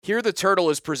Here the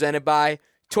Turtle is presented by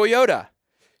Toyota.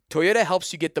 Toyota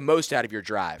helps you get the most out of your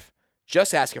drive.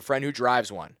 Just ask a friend who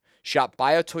drives one. Shop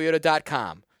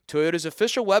buyatoyota.com, Toyota's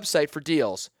official website for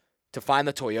deals, to find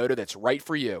the Toyota that's right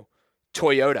for you.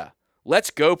 Toyota.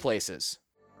 Let's go places.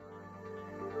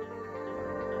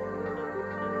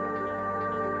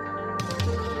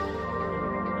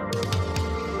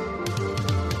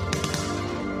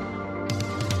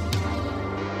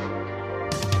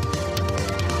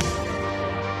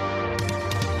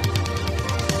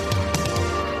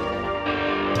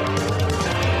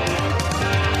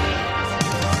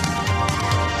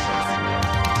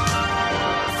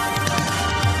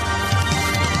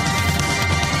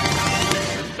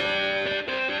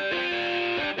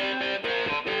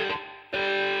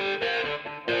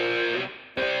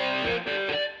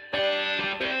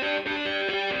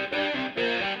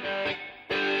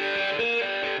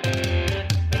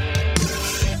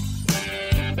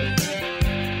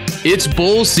 It's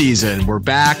bowl season. We're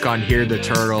back on Here the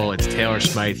Turtle. It's Taylor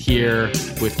Smythe here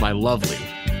with my lovely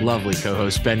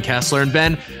co-host Ben Kessler. And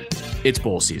Ben, it's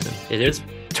bowl season. It is.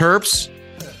 Terps,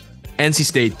 NC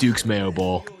State, Duke's Mayo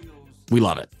Bowl. We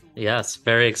love it. Yes,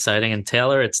 very exciting. And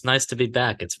Taylor, it's nice to be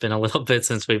back. It's been a little bit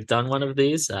since we've done one of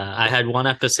these. I had one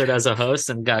episode as a host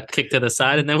and got kicked to the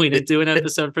side, and then we didn't do an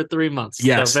episode for 3 months.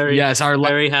 Yes, so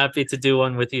very happy to do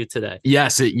one with you today.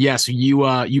 Yes.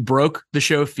 You broke the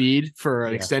show feed for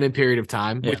an extended period of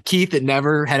time with Keith that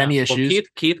never had any issues. Well,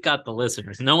 Keith got the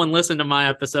listeners. No one listened to my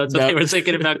episode, so they were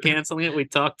thinking about canceling it. We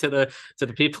talked to the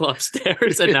people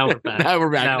upstairs, and now we're back. Now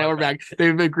we're back.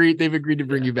 They've agreed to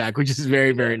bring you back, which is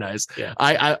very, very nice.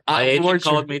 Yeah. My agent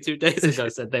called me 2 days ago,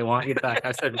 said they want you back.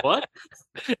 I said, what?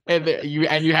 And you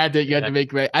had to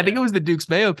make. I think it was the Duke's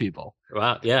Mayo people.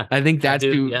 Wow. Yeah. I think that's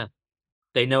who. Yeah.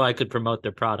 They know I could promote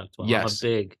their product. Well, yes. I'm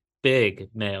a big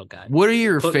Mayo guy. What are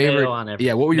your favorite? Mayo on everything.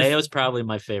 Yeah. What were your Mayo's probably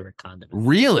my favorite condiment.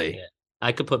 Really? Yeah.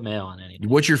 I could put mayo on anything.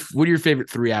 What are your favorite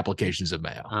 3 applications of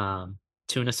mayo?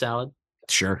 Tuna salad.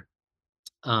 Sure.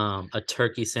 A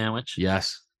turkey sandwich.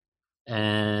 Yes.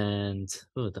 And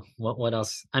what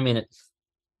else? I mean,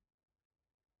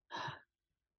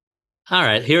 all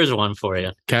right, here's one for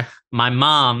you. Okay. My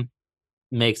mom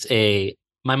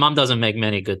doesn't make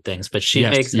many good things, but she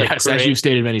makes as you've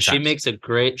stated many times. She makes a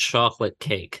great chocolate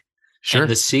cake. Sure.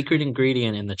 And the secret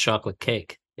ingredient in the chocolate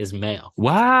cake is mayo.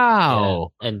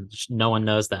 Wow. Yeah, and no one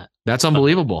knows that. That's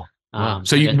unbelievable. Wow.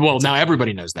 So now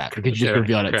everybody knows that because you just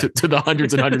revealed it to the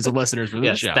hundreds and hundreds of listeners for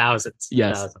this show. Thousands.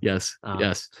 Yes.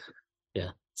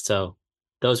 Yeah. So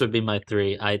those would be my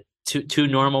 3. Two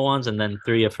normal ones and then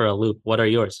 3 for a loop. What are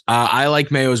yours? I like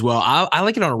mayo as well. I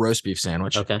like it on a roast beef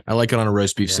sandwich. Okay. I like it on a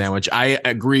roast beef sandwich. I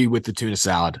agree with the tuna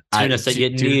salad.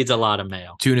 It needs a lot of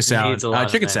mayo. Tuna salad.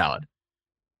 Chicken salad.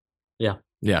 Yeah.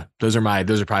 Yeah. Those are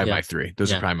probably my 3.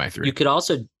 Those are probably my 3. You could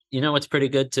also, what's pretty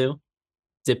good too?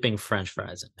 Dipping French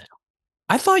fries in mayo.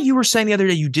 I thought you were saying the other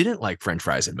day you didn't like French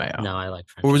fries in mayo. No, I like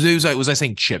French fries. Or was I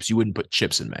saying chips? You wouldn't put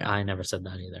chips in mayo. I never said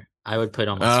that either. I would put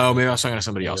on maybe I was talking to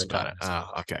somebody else about it. Oh,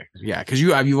 okay. Yeah, because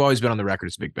you've always been on the record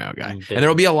as a big mayo guy. And there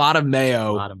will be a lot of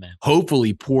mayo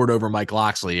hopefully poured over Mike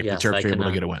Locksley if the Terps are able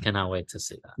to get a win. Cannot wait to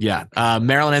see that. Yeah.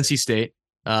 Maryland, NC State,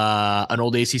 an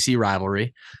old ACC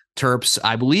rivalry. Terps,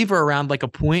 I believe, are around like a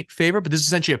point favorite, but this is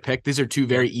essentially a pick. These are two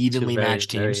very evenly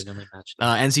matched teams.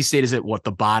 NC State is at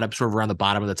the bottom, sort of around the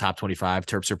bottom of the top 25.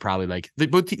 Terps are probably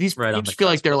both these teams feel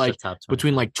like they're like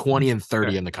between like 20 and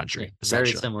 30 in the country.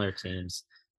 Very similar teams,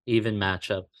 even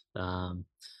matchup.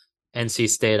 NC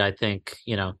State, I think,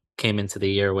 came into the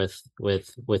year with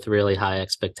really high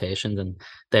expectations, and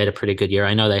they had a pretty good year.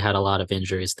 I know they had a lot of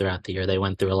injuries throughout the year. They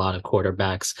went through a lot of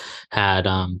quarterbacks, had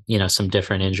some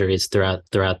different injuries throughout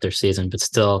their season, but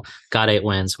still got 8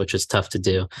 wins, which is tough to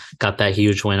do. Got that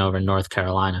huge win over North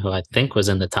Carolina, who I think was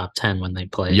in the top 10 when they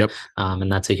played. Yep.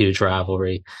 And that's a huge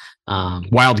rivalry.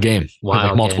 Wild game.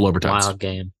 Multiple overtimes. Wild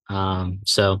game.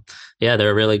 So yeah, they're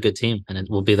a really good team, and it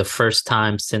will be the first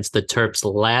time since the Terps'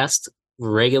 last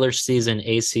regular season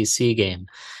ACC game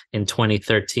in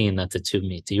 2013 that the 2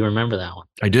 meet. Do you remember that one?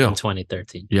 I do. In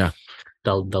 2013. Yeah.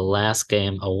 The last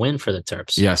game, a win for the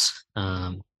Terps. Yes.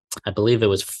 I believe it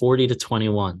was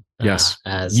 40-21. Yes.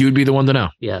 As you would be the one to know.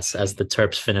 Yes, as the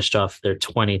Terps finished off their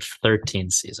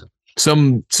 2013 season.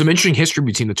 Some interesting history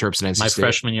between the Terps and NC State. My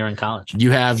freshman year in college.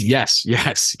 You have yeah,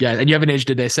 and you haven't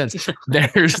aged a day since.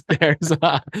 There's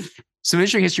some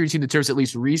interesting history between the Terps, at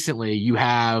least recently. You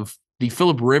have the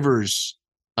Philip Rivers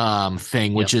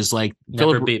thing, which is like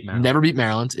never beat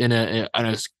Maryland in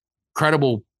a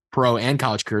credible pro and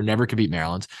college career. Never could beat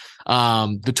Maryland.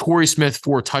 The Torrey Smith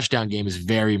 4 touchdown game is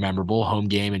very memorable. Home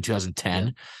game in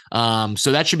 2010.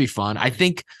 So that should be fun. I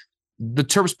think the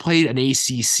Terps played an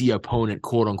ACC opponent,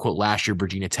 quote unquote, last year,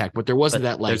 Virginia Tech, but there wasn't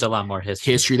that like there's a lot more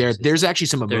history there. There's actually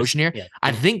some emotion here. Yeah.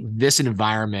 I think this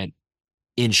environment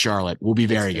in Charlotte will be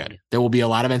very good. There will be a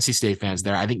lot of NC State fans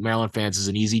there. I think Maryland fans is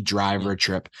an easy drive or a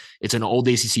trip. It's an old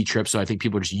ACC trip, so I think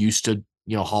people are just used to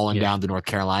hauling down to North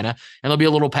Carolina, and there'll be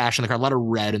a little passion in the crowd, a lot of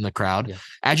red in the crowd. Yeah.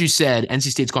 As you said, NC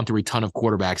State's gone through a ton of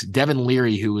quarterbacks. Devin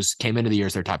Leary, who came into the year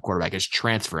as their top quarterback, is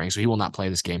transferring, so he will not play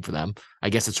this game for them. I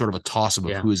guess it's sort of a toss-up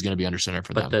of who is going to be under center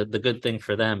for them. But the good thing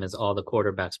for them is all the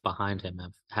quarterbacks behind him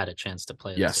have had a chance to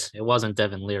play. Yes. It wasn't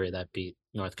Devin Leary that beat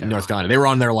North Carolina. They were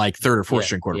on their like third or fourth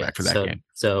string quarterback for that game.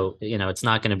 So, it's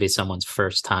not going to be someone's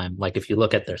first time. Like if you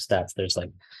look at their stats, there's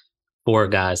like 4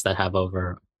 guys that have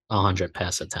over 100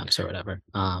 pass attempts or whatever.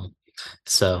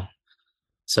 So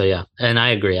yeah, and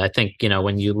I agree. I think,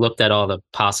 when you looked at all the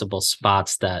possible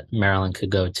spots that Maryland could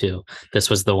go to, this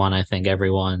was the one I think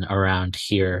everyone around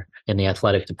here in the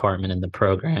athletic department, in the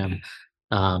program,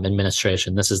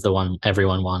 administration, this is the one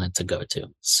everyone wanted to go to.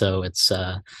 So it's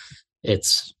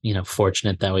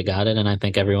fortunate that we got it, and I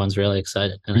think everyone's really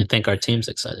excited, and I think our team's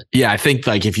excited. Yeah, I think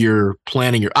like if you're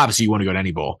planning obviously you want to go to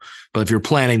any bowl, but if you're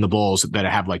planning the bowls that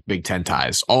have like Big Ten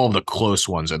ties, all of the close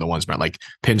ones are the ones like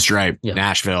Pinstripe,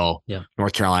 Nashville,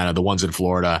 North Carolina, the ones in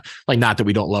Florida. Like, not that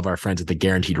we don't love our friends at the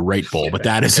Guaranteed Rate Bowl, but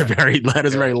that is a very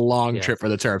long trip for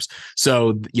the Terps.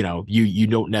 So you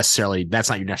don't necessarily, that's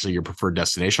not necessarily your preferred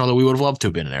destination, although we would have loved to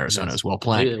have been in Arizona as well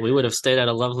playing. We would have stayed at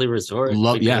a lovely resort.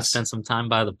 Spent some time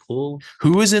by the pool.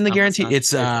 Who was in the guarantee?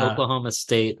 It's Oklahoma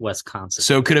State, Wisconsin.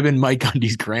 So it could have been Mike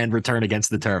Gundy's grand return against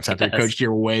the Terps after he coached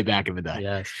here way back in the day.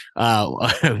 Yes.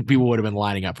 People would have been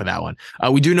lining up for that one.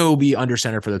 We do know we'll be under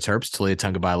center for the Terps. Taulia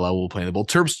Tagovailoa will play in the bowl.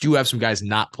 Terps do have some guys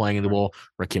not playing in the bowl.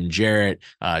 Rakim Jarrett,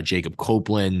 Jacob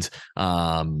Copeland,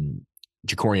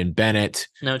 Jacorian Bennett.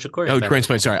 No, Jacorian's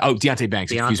playing. Sorry. Deontay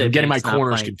Banks. Excuse me. I'm getting my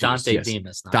corners confused.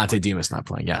 Dante Demas not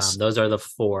playing. Yes. Those are the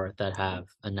 4 that have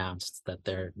announced that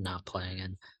they're not playing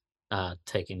and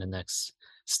taking the next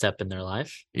step in their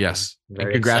life. Yes.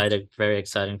 Very excited. Very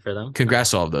exciting for them.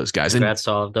 Congrats to all of those guys. Congrats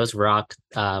to all of those. Rock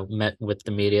met with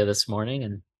the media this morning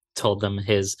and told them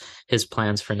his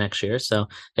plans for next year. So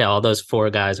yeah, all those 4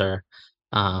 guys are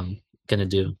gonna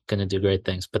do great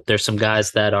things. But there's some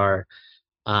guys that are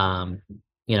going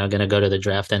to go to the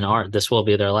draft and this will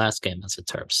be their last game as a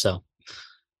Terps. So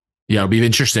yeah, it'll be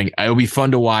interesting. It'll be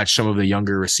fun to watch some of the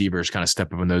younger receivers kind of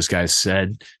step up when those guys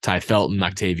said. Ty Felton,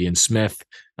 Octavian Smith,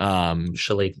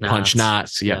 Shalik Knox. Punch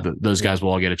Knots. Yeah, those guys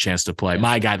will all get a chance to play. Yeah.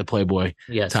 My guy, the Playboy.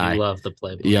 Yes, Ty. You love the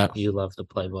Playboy. Yeah. You love the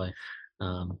Playboy.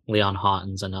 Leon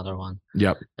Houghton's another one.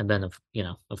 Yep. And then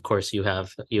of course you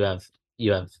have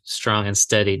strong and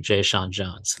steady Jay Sean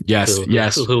Jones. Yes,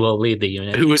 who will lead the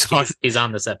unit. He's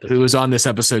on this episode. Who was on this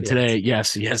episode today?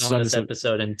 Yes. He's on this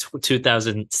episode in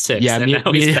 2006. Yeah,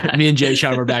 me and Jay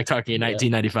Sean were back talking in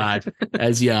 1995.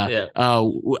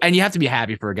 And you have to be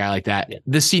happy for a guy like that. Yeah.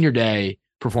 This senior day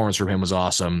performance from him was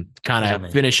awesome, kind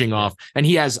of finishing off, and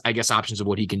he has, I guess, options of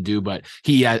what he can do, but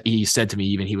he said to me,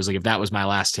 even he was like, if that was my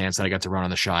last chance that I got to run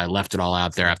on the show, I left it all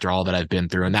out there after all that I've been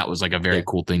through, and that was like a very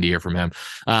cool thing to hear from him.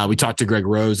 We talked to Greg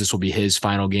Rose. This will be his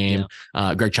final game.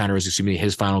 Greg China Rose,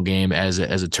 his final game as a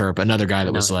Terp, another guy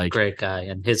that was like great guy,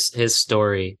 and his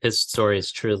story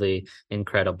is truly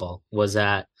incredible. Was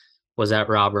at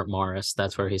Robert Morris.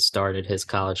 That's where he started his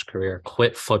college career.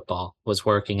 Quit football, was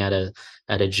working at a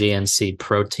GNC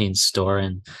protein store,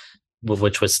 and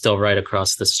which was still right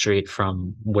across the street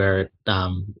from where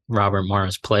Robert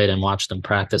Morris played, and watched him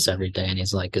practice every day. And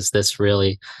he's like, is this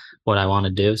really what I want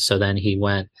to do? So then he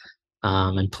went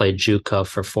and played JUCO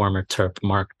for former Terp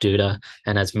Mark Duda,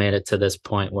 and has made it to this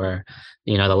point where,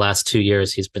 the last 2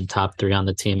 years he's been top 3 on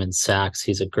the team in sacks.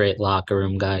 He's a great locker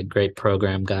room guy, great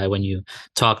program guy. When you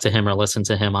talk to him or listen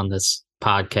to him on this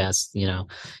podcast,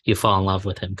 you fall in love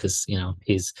with him because,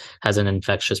 he's has an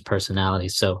infectious personality.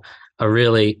 So I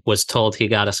really was told he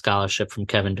got a scholarship from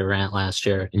Kevin Durant last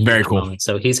year. Very cool. Moment.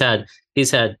 So he's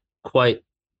had quite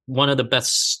one of the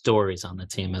best stories on the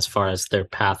team as far as their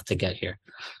path to get here.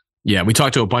 Yeah, we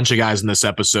talked to a bunch of guys in this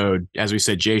episode. As we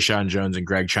said, Jay Sean Jones and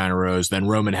Greg China Rose. Then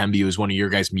Roman Hemby was one of your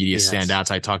guys' media standouts.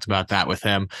 I talked about that with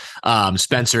him.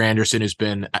 Spencer Anderson has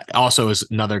been also is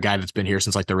another guy that's been here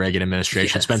since like the Reagan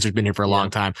administration. Yes. Spencer's been here for a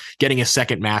long time, getting his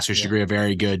second master's degree, a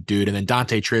very good dude. And then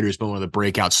Dante Trader has been one of the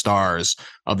breakout stars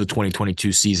of the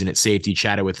 2022 season at safety.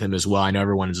 Chatted with him as well. I know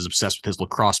everyone is obsessed with his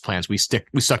lacrosse plans. We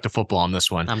stuck to football on this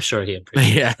one. I'm sure he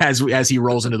appreciates it. Yeah, as he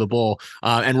rolls into the bowl.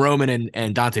 And Roman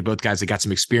and Dante, both guys that got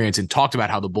some experience and talked about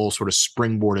how the bowl sort of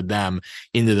springboarded them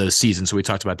into the season. So we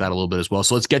talked about that a little bit as well.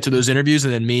 So let's get to those interviews,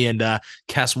 and then me and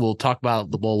Kes will talk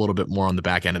about the bowl a little bit more on the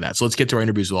back end of that. So let's get to our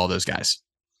interviews with all those guys.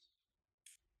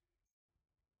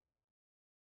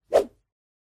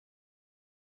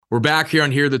 We're back here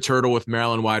on Hear the Turtle with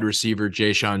Maryland wide receiver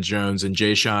Jeshaun Jones. And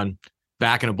Jeshaun,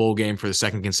 back in a bowl game for the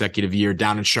second consecutive year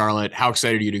down in Charlotte. How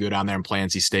excited are you to go down there and play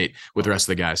NC State with the rest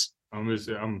of the guys?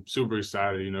 I'm super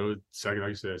excited. You know, second,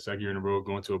 like you said, second year in a row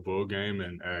going to a bowl game,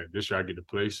 and this year I get to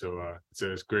play. So it's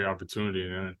a great opportunity,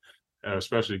 and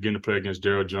especially getting to play against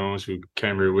Daryl Jones, who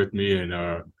came here with me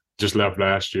and just left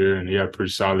last year, and he had a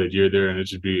pretty solid year there. And it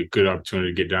should be a good opportunity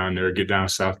to get down there, get down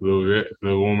south a little bit, a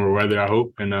little warmer weather, I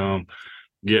hope, and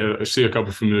see a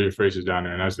couple familiar faces down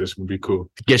there, and that's gonna be cool.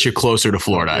 Get you closer to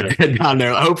Florida down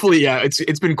there. Hopefully, yeah,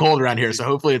 it's been cold around here, so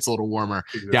hopefully it's a little warmer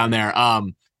down there.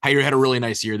 Hayter had a really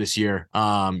nice year this year.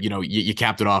 You know, you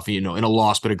capped it off, you know, in a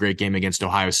loss, but a great game against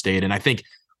Ohio State. And I think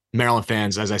Maryland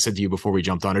fans, as I said to you before we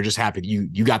jumped on, are just happy that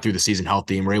you got through the season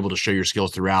healthy and were able to show your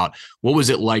skills throughout. What was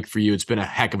it like for you? It's been a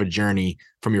heck of a journey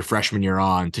from your freshman year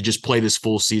on to just play this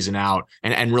full season out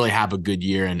and really have a good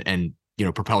year and you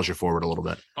know, propels you forward a little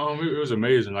bit. It was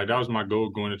amazing. Like, that was my goal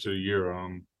going into the year.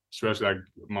 Especially like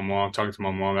talking to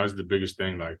my mom, that was the biggest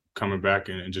thing, like coming back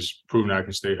and just proving I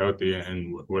can stay healthy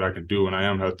and what I can do when I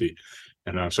am healthy.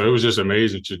 And so it was just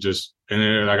amazing to and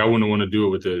then, like, I wouldn't want to do it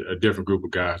with a different group of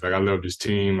guys. Like, I love this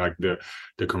team, like the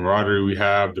camaraderie we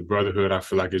have, the brotherhood. I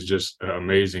feel like it's just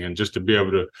amazing. And just to be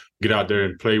able to get out there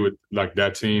and play with like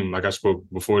that team, like I spoke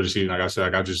before the season, like I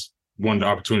said, like I just wanted the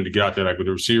opportunity to get out there, like with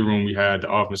the receiver room we had,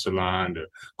 the offensive line, the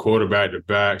quarterback, the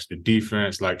backs, the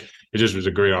defense. Like, it just was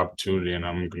a great opportunity, and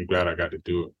I'm glad I got to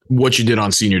do it. What you did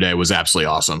on senior day was absolutely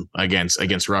awesome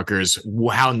against Rutgers.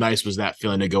 How nice was that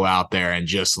feeling to go out there and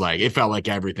just like, it felt like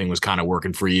everything was kind of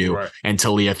working for you and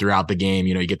Talia throughout the game.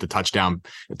 You know, you get the touchdown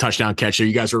catch there.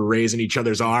 You guys were raising each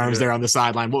other's arms there on the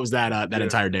sideline. What was that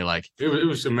entire day like? It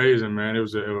was amazing, man. It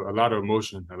was a lot of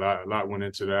emotion. A lot went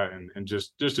into that, and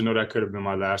just to know that could have been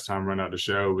my last time running out the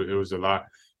show. It was a lot.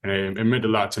 And it meant a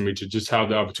lot to me to just have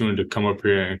the opportunity to come up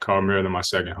here and call Maryland my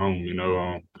second home, you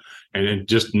know. And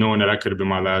just knowing that I could have been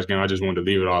my last game, I just wanted to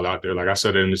leave it all out there. Like I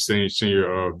said in the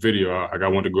senior video, I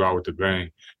wanted to go out with a bang,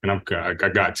 and I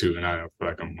got to, and I feel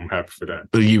like I'm happy for that.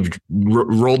 You've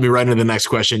rolled me right into the next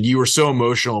question. You were so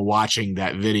emotional watching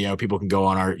that video. People can go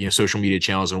on our social media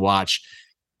channels and watch.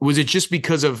 Was it just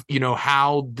because of, you know,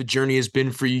 how the journey has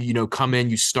been for you? You know, come in,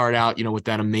 you start out, you know, with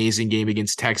that amazing game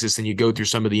against Texas, and you go through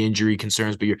some of the injury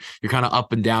concerns, but you're kind of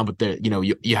up and down, but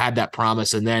you had that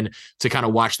promise, and then to kind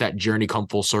of watch that journey come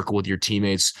full circle with your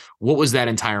teammates. What was that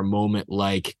entire moment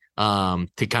like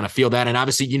to kind of feel that? And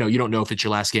obviously, you know, you don't know if it's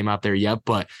your last game out there yet,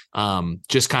 but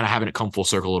just kind of having it come full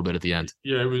circle a little bit at the end.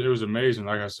 Yeah, it was amazing.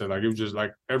 Like I said, like it was just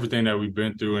like everything that we've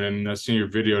been through. And in the senior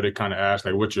video, they kind of asked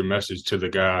like, what's your message to the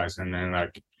guys? And then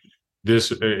like,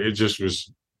 it just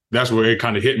was, that's where it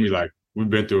kind of hit me. Like, we've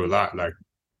been through a lot, like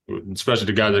especially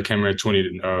the guys that came in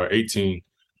 2018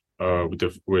 with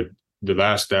the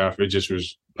last staff. It just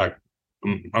was like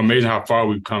amazing how far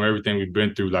we've come, everything we've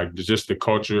been through, like just the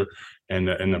culture and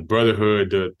the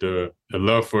brotherhood, the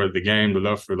love for the game, the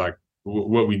love for like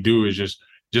what we do is just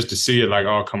to see it like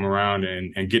all come around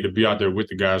and get to be out there with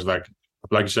the guys. Like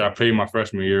you said, I played my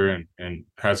freshman year and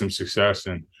had some success,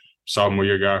 and sophomore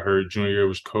year got hurt, junior year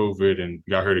was COVID and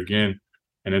got hurt again.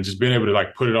 And then just being able to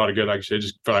like put it all together, like you said, it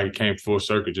just felt like it came full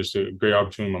circle. Just a great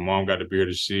opportunity. My mom got to be here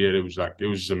to see it. It was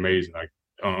just amazing. Like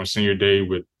on senior day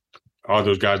with all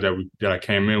those guys that I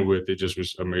came in with, it just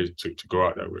was amazing to go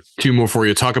out there with. Two more for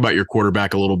you. Talk about your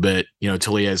quarterback a little bit. You know,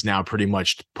 Talia has now pretty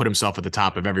much put himself at the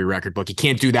top of every record book. He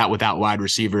can't do that without wide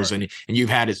receivers, and you've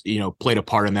had, played a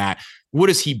part in that. What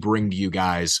does he bring to you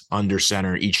guys under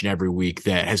center each and every week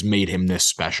that has made him this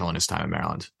special in his time in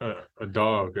Maryland? A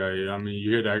dog. I mean,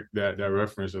 you hear that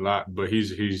reference a lot, but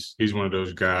he's one of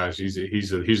those guys.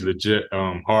 He's legit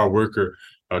hard worker,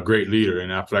 a great leader,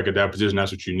 and I feel like at that position,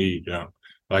 that's what you need.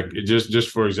 Like just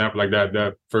for example, like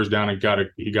that first down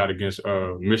he got against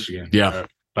Michigan. Yeah.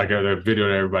 Like that video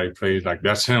that everybody plays, like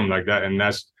that's him, like that, and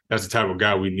that's the type of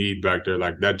guy we need back there.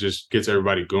 Like that just gets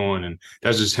everybody going, and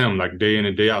that's just him. Like day in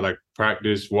and day out, like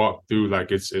practice, walk through,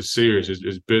 like it's serious,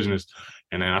 it's business,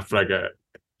 and then I feel like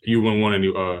you wouldn't want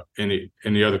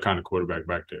any other kind of quarterback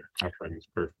back there. I feel like it's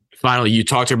perfect. Finally, you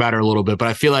talked about her a little bit, but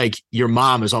I feel like your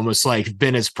mom has almost like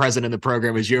been as present in the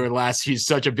program as you were. She's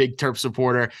such a big Terp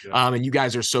supporter, and you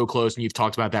guys are so close, and you've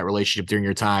talked about that relationship during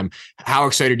your time. How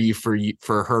excited are you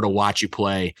for her to watch you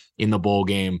play in the bowl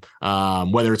game,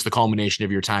 whether it's the culmination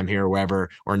of your time here or wherever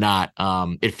or not?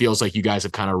 It feels like you guys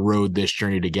have kind of rode this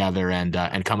journey together and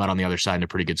come out on the other side in a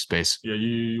pretty good space. Yeah,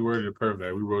 you worded it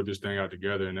perfect. We rode this thing out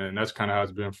together, and that's kind of how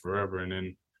it's been forever. And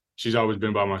then she's always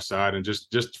been by my side, and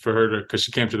just for her to, because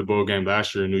she came to the bowl game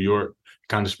last year in New York,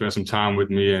 kind of spent some time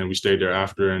with me, and we stayed there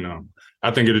after, and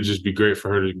I think it'll just be great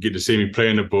for her to get to see me play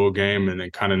in the bowl game and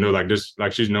then kind of know like this,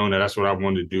 like she's known that that's what I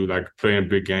wanted to do, like playing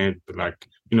big games, but like,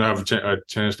 have a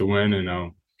chance to win. And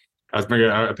I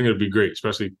think it'll be great,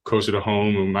 especially closer to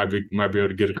home, and might be able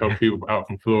to get a couple people out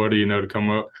from Florida, to come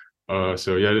up.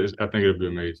 So yeah, I think it'll be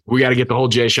amazing. We got to get the whole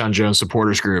Jaysean Jones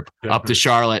supporters group up to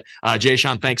Charlotte.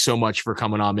 Jaysean, thanks so much for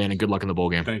coming on, man, and good luck in the bowl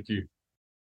game. Thank you.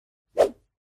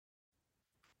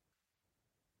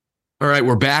 All right,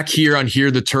 we're back here on Hear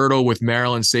the Turtle with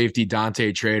Maryland safety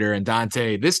Dante Trader. And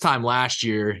Dante, this time last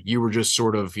year, you were just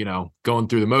sort of, going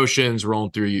through the motions,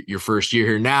 rolling through your first year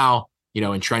here. Now,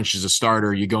 entrenched as a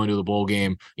starter, you go into the bowl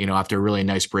game, after a really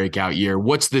nice breakout year.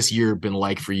 What's this year been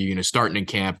like for you, starting in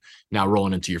camp, now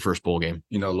rolling into your first bowl game?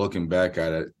 Looking back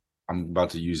at it, I'm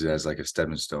about to use it as like a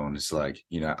stepping stone. It's like,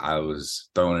 I was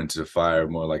thrown into the fire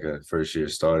more like a first-year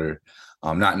starter,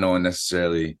 not knowing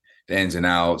necessarily the ins and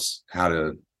outs, how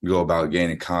to go about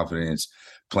gaining confidence,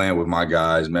 playing with my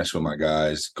guys, meshing with my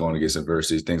guys, going against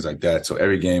adversity, things like that. So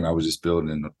every game I was just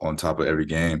building on top of every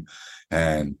game.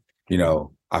 And,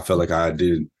 I felt like I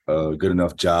did a good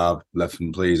enough job, left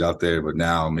some plays out there, but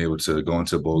now I'm able to go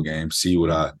into a bowl game, see what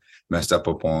I messed up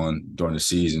on during the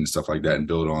season, stuff like that, and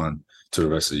build on to the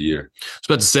rest of the year. I was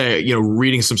about to say,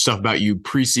 reading some stuff about you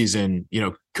preseason,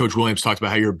 Coach Williams talked about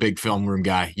how you're a big film room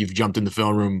guy. You've jumped in the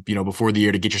film room, before the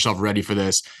year to get yourself ready for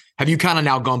this. Have you kind of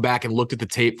now gone back and looked at the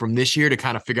tape from this year to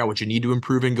kind of figure out what you need to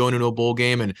improve in going into a bowl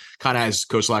game, and kind of, as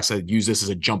Coach Slack said, use this as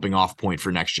a jumping off point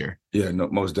for next year? Yeah, no,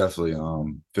 most definitely.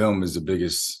 Film is the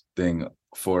biggest thing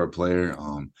for a player.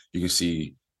 You can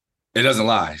see it doesn't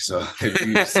lie. So if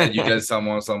you said you did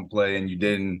something on some play and you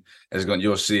didn't,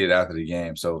 you'll see it after the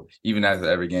game. So even after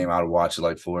every game, I would watch it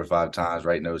like 4 or 5 times,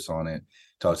 write notes on it,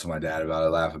 talk to my dad about it,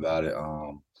 laugh about it.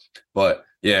 But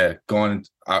yeah, going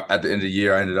at the end of the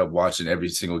year, I ended up watching every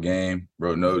single game,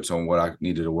 wrote notes on what I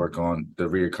needed to work on, the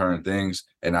reoccurring things,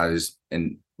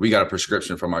 and we got a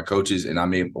prescription from our coaches, and I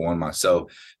made one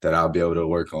myself that I'll be able to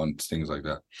work on things like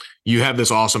that. You have this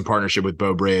awesome partnership with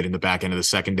Bo Braid in the back end of the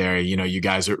secondary. You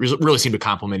guys really seem to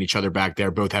complement each other back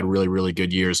there. Both had really, really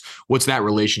good years. What's that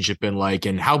relationship been like,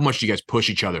 and how much do you guys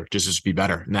push each other just to be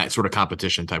better in that sort of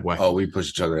competition type way? Oh, we push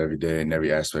each other every day in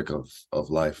every aspect of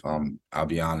life. I'll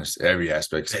be honest, every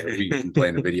aspect. We play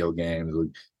in the video games. We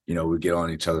get on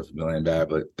each other for good and bad,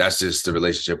 but that's just the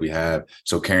relationship we have.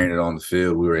 So carrying it on the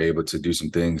field, we were able to do some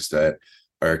things that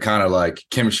are kind of like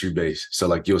chemistry based. So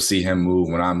like you'll see him move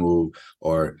when I move,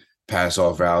 or pass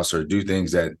off routes, or do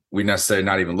things that we necessarily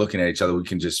not even looking at each other. We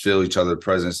can just feel each other's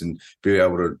presence and be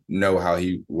able to know how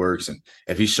he works. And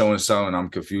if he's showing something, I'm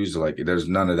confused. Like there's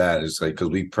none of that. It's like, because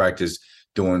we practice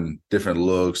doing different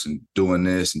looks and doing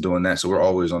this and doing that. So we're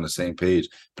always on the same page,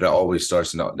 but that always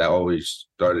started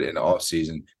in the off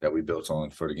season that we built on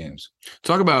for the games.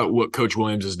 Talk about what Coach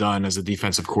Williams has done as a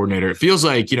defensive coordinator. It feels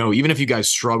like, even if you guys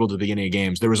struggled at the beginning of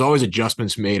games, there was always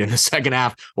adjustments made in the second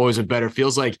half, always a better.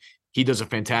 Feels like he does a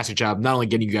fantastic job, not only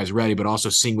getting you guys ready, but also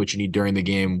seeing what you need during the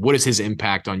game. What is his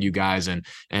impact on you guys, and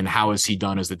how is he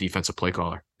done as the defensive play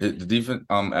caller? The defense,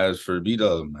 as for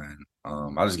B-Dub, man,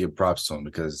 I just give props to him,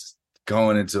 because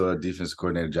going into a defensive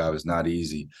coordinator job is not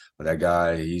easy. But that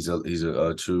guy, he's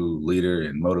a true leader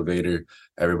and motivator.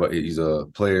 Everybody, he's a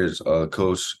player's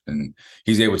coach, and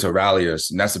he's able to rally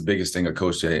us. And that's the biggest thing a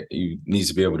coach needs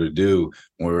to be able to do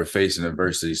when we're facing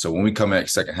adversity. So when we come at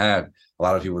second half, a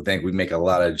lot of people think we make a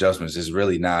lot of adjustments. It's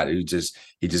really not. He just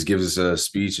gives us a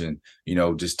speech and,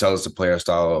 just tell us to play our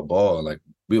style of ball. Like,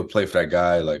 we'll play for that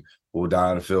guy. Like, we'll die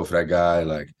on the field for that guy,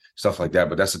 like stuff like that.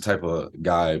 But that's the type of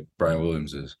guy Brian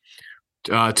Williams is.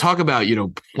 Talk about,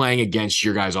 playing against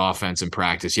your guys' offense in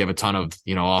practice. You have a ton of,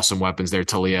 awesome weapons there.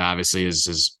 Talia obviously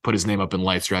has put his name up in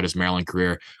lights throughout his Maryland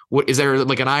career. What is there,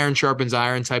 like an iron sharpens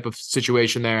iron type of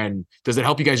situation there? And does it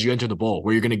help you guys as you enter the bowl,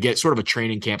 where you're going to get sort of a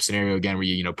training camp scenario again, where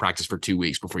you, practice for 2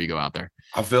 weeks before you go out there?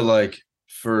 I feel like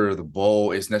for the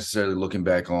bowl, it's necessarily looking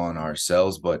back on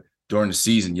ourselves, but during the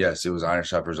season, yes, it was iron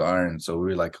sharpens iron. So we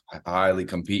were like highly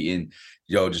competing,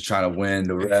 just trying to win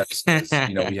the reps.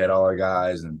 We had all our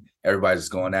guys and everybody's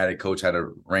just going at it. Coach had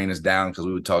to rein us down because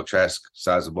we would talk trash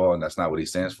size of the ball, and that's not what he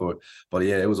stands for. But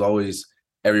yeah, it was always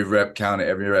every rep counted,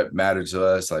 every rep mattered to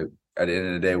us. Like, at the end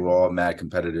of the day, we're all mad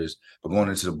competitors. But going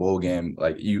into the bowl game,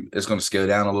 like, it's going to scale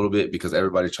down a little bit because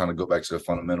everybody's trying to go back to the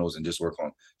fundamentals and just work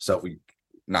on stuff we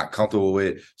not comfortable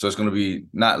with. So it's going to be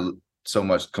not so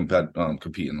much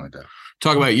competing like that.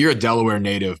 Talk about, you're a Delaware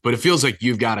native, but it feels like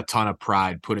you've got a ton of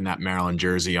pride putting that Maryland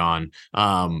jersey on.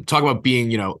 Talk about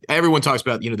being, everyone talks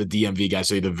about, the DMV guys,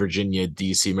 say the Virginia,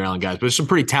 DC, Maryland guys, but there's some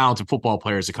pretty talented football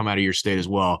players that come out of your state as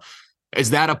well.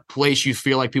 Is that a place you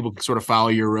feel like people can sort of follow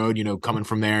your road, you know, coming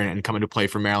from there and coming to play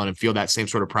for Maryland and feel that same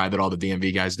sort of pride that all the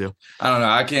DMV guys do? I don't know.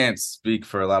 I can't speak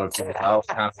for a lot of people. I was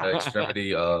kind of the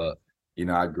extremity. You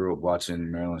know, I grew up watching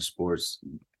Maryland sports,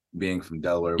 being from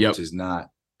Delaware, which is not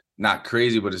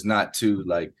crazy, but it's not too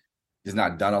like it's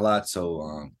not done a lot.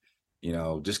 So, you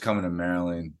know, just coming to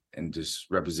Maryland and just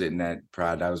representing that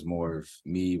pride, that was more of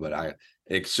me. But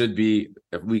it should be,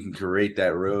 if we can create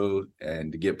that road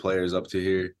and to get players up to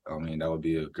here, I mean, that would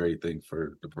be a great thing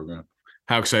for the program.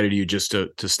 How excited are you just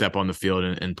to step on the field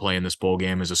and play in this bowl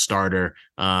game as a starter,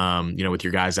 you know, with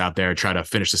your guys out there, try to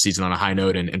finish the season on a high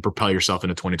note and propel yourself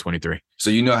into 2023? So,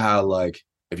 you know how, like,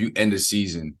 if you end the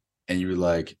season and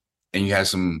you had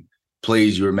some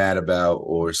plays you were mad about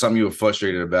or something you were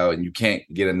frustrated about and you can't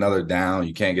get another down,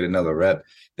 you can't get another rep,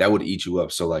 that would eat you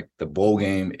up. So like the bowl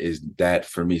game is that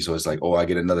for me. So it's like, oh, I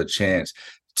get another chance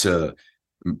to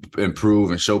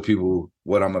improve and show people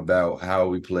what I'm about, how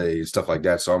we play and stuff like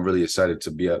that. So I'm really excited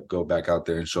to go back out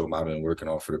there and show them I've been working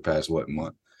on for the past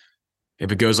month.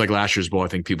 If it goes like last year's bowl, I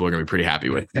think people are going to be pretty happy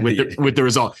with the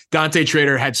result. Dante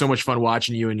Trader, had so much fun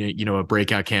watching you and, you know, a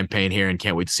breakout campaign here, and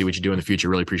can't wait to see what you do in the future.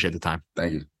 Really appreciate the time.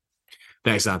 Thank you.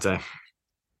 Thanks, Dante.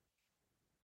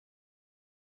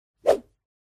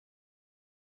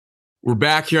 We're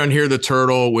back here on Hear the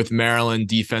Turtle with Maryland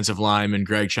defensive lineman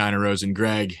Greg China-Rose. And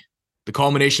Greg, the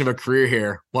culmination of a career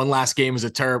here. One last game as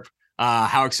a Terp.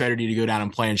 How excited are you to go down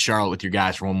and play in Charlotte with your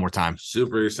guys for one more time?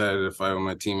 Super excited to fight with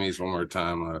my teammates one more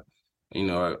time. You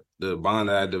know, the bond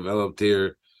that I developed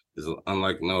here is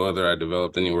unlike no other I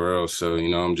developed anywhere else. So, you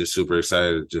know, I'm just super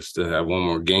excited just to have one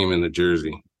more game in the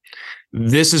jersey.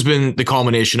 This has been the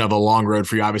culmination of a long road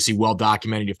for you. Obviously, well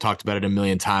documented. You've talked about it a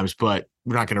million times, but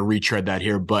we're not going to retread that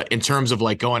here. But in terms of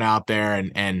like going out there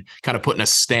and kind of putting a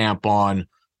stamp on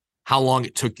how long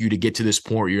it took you to get to this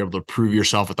point where you're able to prove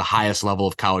yourself at the highest level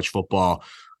of college football,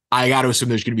 I got to assume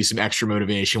there's going to be some extra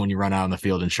motivation when you run out on the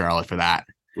field in Charlotte for that.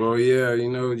 Well, yeah, you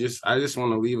know, I just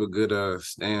want to leave a good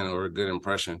stand or a good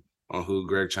impression on who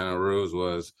Greg China-Rose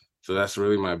was. So that's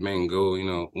really my main goal. You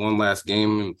know, one last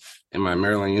game in my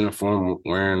Maryland uniform,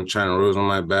 wearing China-Rose on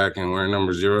my back and wearing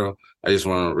number 0. I just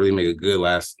want to really make a good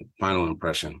last final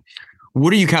impression.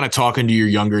 What are you kind of talking to your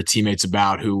younger teammates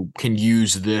about who can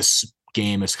use this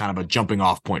game as kind of a jumping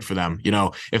off point for them? You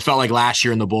know, it felt like last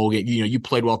year in the bowl game, you know, you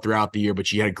played well throughout the year,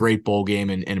 but you had a great bowl game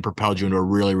and it propelled you into a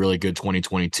really, really good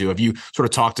 2022. Have you sort of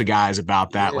talked to guys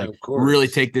about that? Yeah, like really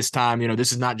take this time, you know,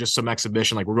 this is not just some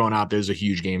exhibition, like we're going out, there's a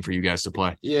huge game for you guys to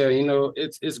play. Yeah. You know,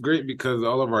 it's great because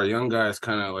all of our young guys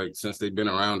kind of like, since they've been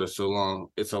around us so long,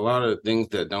 it's a lot of things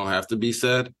that don't have to be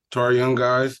said to our young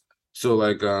guys. So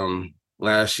like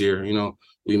last year, you know,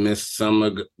 we missed some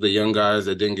of the young guys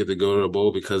that didn't get to go to a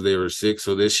bowl because they were sick.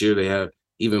 So this year they have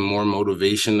even more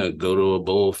motivation to go to a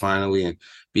bowl finally and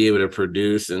be able to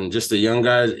produce. And just the young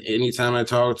guys, anytime I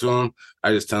talk to them,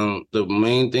 I just tell them the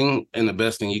main thing and the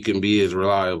best thing you can be is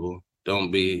reliable.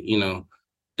 Don't be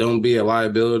a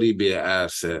liability, be an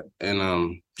asset.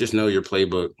 And just know your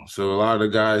playbook. So a lot of the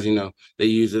guys, you know, they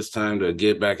use this time to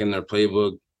get back in their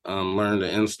playbook, learn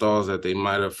the installs that they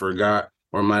might have forgot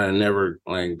or might have never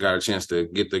like got a chance to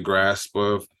get the grasp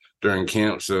of during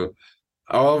camp. So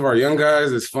all of our young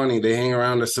guys, it's funny, they hang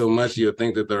around us so much you'll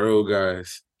think that they're old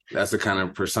guys. That's the kind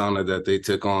of persona that they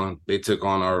took on. They took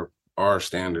on our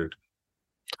standard.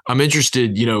 I'm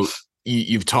interested, you know,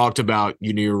 you've talked about,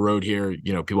 you know, your road here,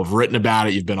 you know, people have written about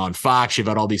it. You've been on Fox, you've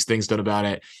had all these things done about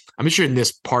it. I'm interested in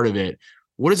this part of it.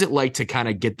 What is it like to kind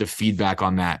of get the feedback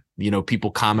on that? You know, people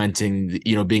commenting,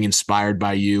 you know, being inspired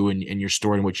by you and your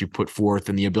story and what you put forth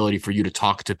and the ability for you to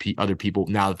talk to other people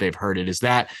now that they've heard it. Is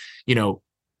that, you know,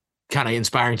 kind of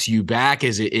inspiring to you back?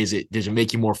 Does it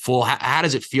make you more full? How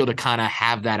does it feel to kind of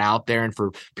have that out there and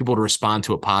for people to respond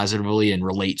to it positively and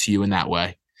relate to you in that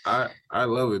way? I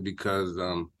love it because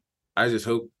I just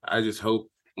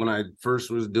hope when I first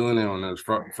was doing it, when it was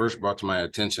first brought to my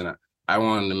attention, I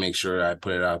wanted to make sure I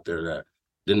put it out there that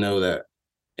to know that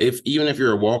even if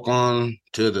you're a walk-on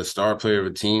to the star player of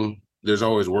a team, there's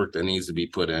always work that needs to be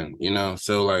put in, you know?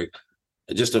 So like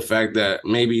just the fact that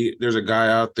maybe there's a guy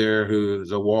out there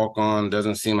who's a walk-on,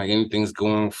 doesn't seem like anything's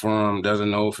going for him,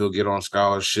 doesn't know if he'll get on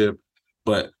scholarship,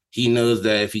 but he knows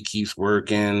that if he keeps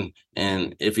working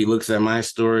and if he looks at my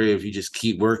story, if you just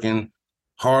keep working,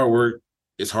 hard work,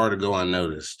 it's hard to go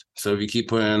unnoticed. So if you keep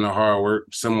putting in the hard work,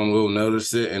 someone will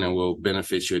notice it and it will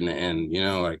benefit you in the end, you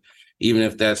know, like even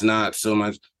if that's not so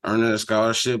much earning a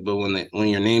scholarship, but when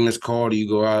your name is called, you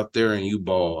go out there and you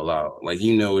ball out, like,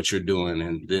 you know what you're doing.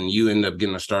 And then you end up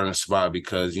getting a starting spot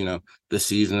because, you know, the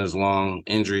season is long,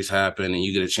 injuries happen, and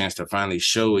you get a chance to finally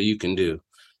show what you can do.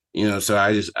 You know, so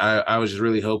I was just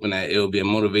really hoping that it would be a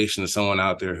motivation to someone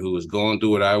out there who was going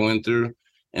through what I went through.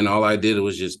 And all I did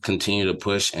was just continue to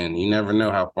push, and you never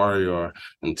know how far you are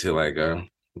until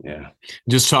yeah.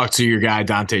 Just talk to your guy,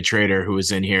 Dante Trader, who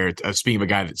was in here. Speaking of a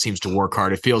guy that seems to work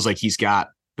hard, it feels like he's got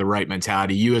the right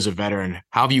mentality. You as a veteran,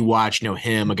 how have you watched,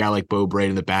 him, a guy like Beau Brade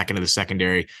in the back end of the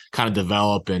secondary kind of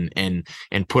develop and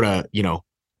put a,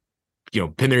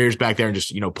 pin their ears back there and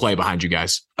just, play behind you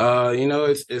guys?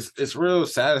 It's real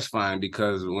satisfying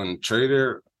because when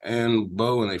Trader and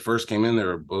Beau, when they first came in, they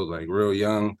were both like real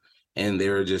young and they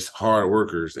were just hard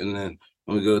workers. And then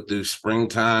when we go through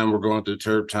springtime, we're going through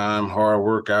terp time, hard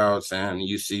workouts, and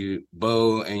you see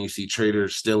Beau and you see Trader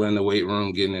still in the weight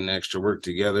room getting an extra work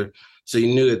together. So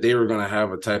you knew that they were going to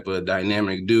have a type of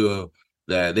dynamic duo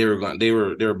that they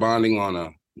were bonding on a,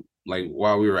 like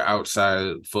while we were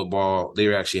outside football,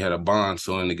 they actually had a bond.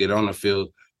 So when they get on the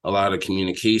field, a lot of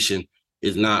communication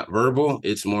is not verbal.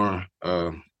 It's more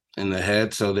in the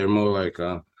head. So they're more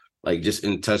like just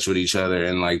in touch with each other.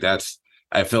 And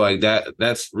I feel like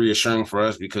that's reassuring for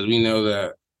us because we know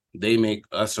that they make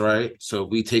us right. So if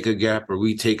we take a gap or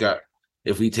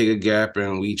if we take a gap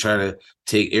and we try to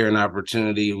take air and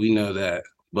opportunity, we know that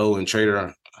Beau and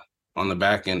Trader on the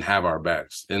back end have our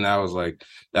backs. And that was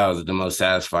the most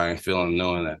satisfying feeling,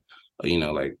 knowing that,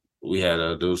 like we had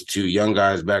those two young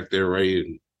guys back there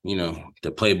ready,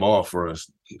 to play ball for us.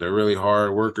 They're really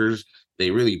hard workers. They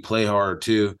really play hard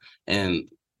too. And,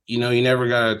 you never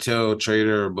got to tell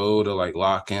Trader or Beau to like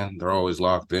lock in. They're always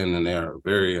locked in, and they're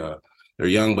very, they're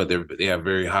young, but they have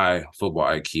very high football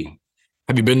IQ.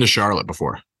 Have you been to Charlotte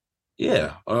before?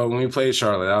 Yeah, when we played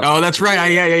Charlotte. That's right.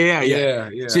 Yeah.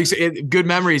 So good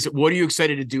memories. What are you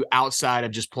excited to do outside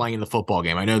of just playing in the football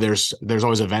game? I know there's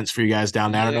always events for you guys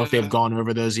down there. I don't know if they've gone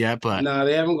over those yet, but no,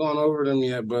 they haven't gone over them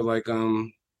yet. But like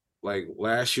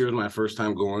last year was my first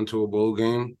time going to a bowl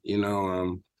game.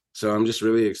 So I'm just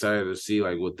really excited to see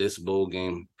like what this bowl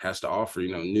game has to offer.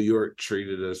 New York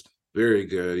treated us very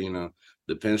good.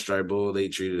 The Pinstripe Bowl, they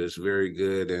treated us very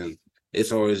good, and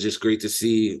it's always just great to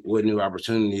see what new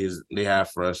opportunities they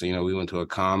have for us. We went to a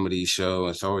comedy show.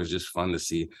 It's always just fun to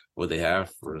see what they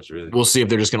have for us, really. We'll see if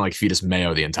they're just going to like feed us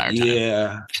mayo the entire time.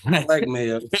 Yeah, I like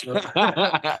mayo. So.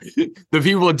 The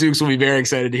people at Dukes will be very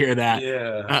excited to hear that.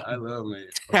 Yeah, I love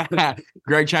mayo.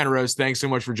 Greg China-Rose, thanks so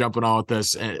much for jumping on with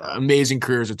us. Amazing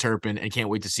career as a Terrapin, and can't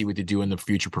wait to see what you do in the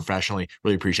future professionally.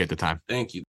 Really appreciate the time.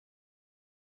 Thank you.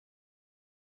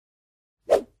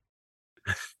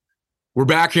 We're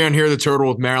back here on Hear the Turtle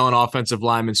with Maryland offensive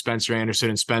lineman Spencer Anderson.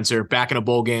 And Spencer, back in a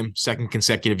bowl game, second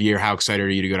consecutive year. How excited are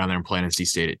you to go down there and play NC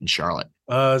State in Charlotte?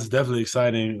 It's definitely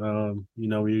exciting.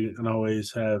 We can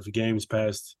always have games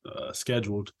past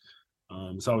scheduled.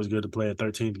 It's always good to play a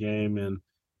 13th game. And,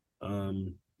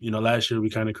 last year we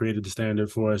kind of created the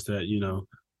standard for us that,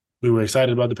 we were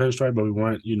excited about the Pinstripe, but we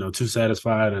weren't, too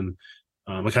satisfied. And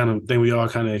I kind of think we all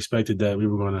kind of expected that we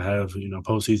were going to have,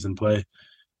 postseason play.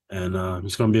 And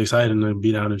it's going to be exciting to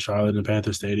be down in Charlotte in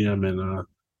Panther Stadium and,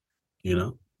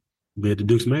 be at the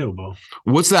Duke's Mayo Bowl.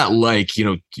 What's that like?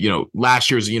 Last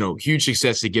year's, huge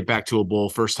success to get back to a bowl,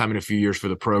 first time in a few years for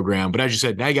the program. But as you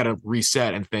said, now you got to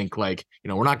reset and think like,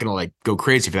 we're not going to like go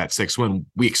crazy for that 6th win.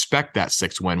 We expect that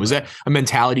 6th win. Was that a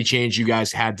mentality change you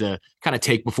guys had to kind of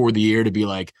take before the year to be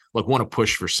like, look, want to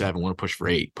push for 7, want to push for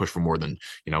 8, push for more than,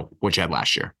 what you had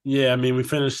last year? Yeah. I mean, we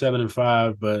finished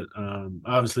 7-5, but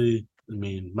obviously,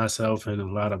 myself and a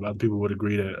lot of other people would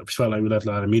agree that we felt like we left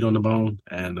a lot of meat on the bone.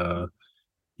 And,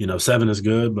 7 is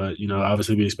good, but,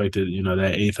 obviously we expected,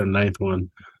 that 8th or 9th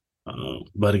one.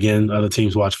 But again, other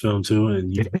teams watch film too,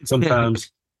 and you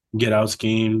sometimes get out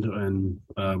schemed and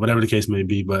whatever the case may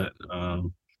be. But,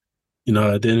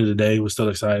 at the end of the day, we're still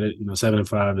excited.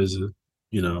 7-5 is,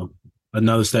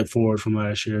 another step forward from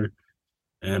last year.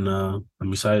 And I'm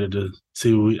excited to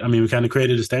see we kind of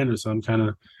created a standard. So I'm kind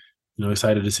of,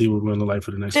 excited to see what we're going to like for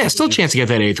the next. Yeah, still a chance to get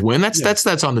that 8th win.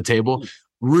 That's on the table.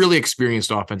 Really experienced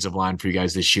offensive line for you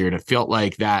guys this year. And it felt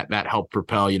like that helped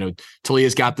propel,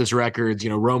 Talia's got this records,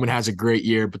 Roman has a great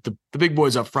year, but the big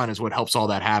boys up front is what helps all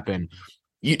that happen.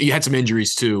 You had some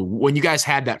injuries too. When you guys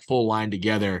had that full line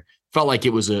together, felt like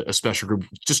it was a special group.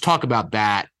 Just talk about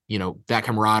that, that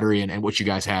camaraderie and what you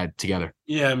guys had together.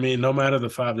 Yeah. No matter the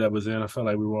 5 that was in, I felt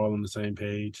like we were all on the same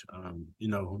page.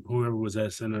 Whoever was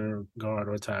at center, guard,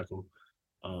 or tackle,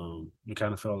 we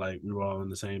kind of felt like we were all on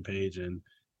the same page. And,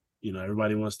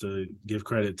 everybody wants to give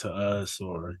credit to us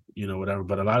or, whatever.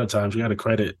 But a lot of times you got to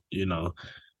credit,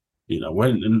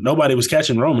 when nobody was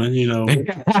catching Roman, we can only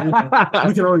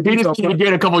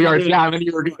get a couple yards down and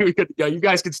you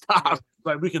guys can stop.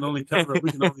 Like we can only cover,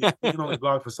 we can only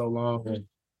block for so long. And,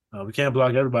 We can't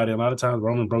block everybody. A lot of times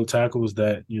Roman broke tackles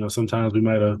that, sometimes we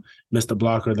might have missed a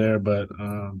blocker there. But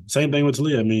same thing with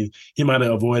Talia. I mean, he might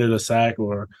have avoided a sack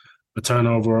or a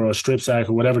turnover or a strip sack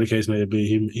or whatever the case may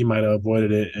be. He might have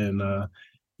avoided it. And, I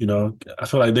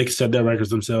feel like they can set their records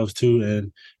themselves too.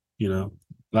 And,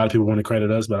 a lot of people want to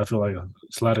credit us, but I feel like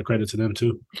it's a lot of credit to them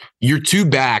too. Your two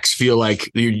backs feel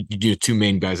like your two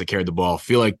main guys that carried the ball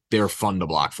feel like they're fun to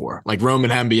block for. Like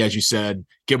Roman Hemby, as you said,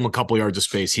 give him a couple yards of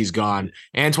space, he's gone.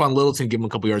 Antoine Littleton, give him a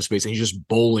couple yards of space, and he's just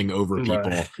bowling over people.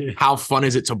 Right. How fun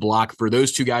is it to block for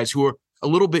those two guys who are a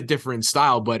little bit different in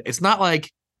style, but it's not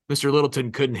like Mr.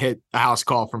 Littleton couldn't hit a house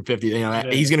call from 50.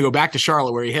 He's going to go back to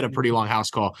Charlotte where he hit a pretty long house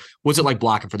call. What's it like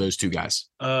blocking for those two guys?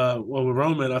 Well, with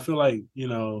Roman, I feel like,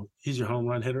 he's your home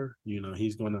run hitter.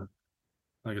 He's going to,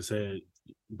 like I said,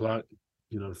 block,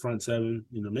 the front seven,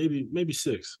 maybe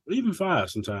six, or even five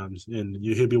sometimes. And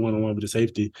he'll be one-on-one with the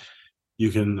safety. You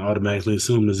can automatically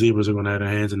assume the Zebras are going to have their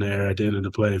hands in the air at the end of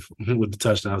the play with the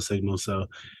touchdown signal. So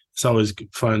it's always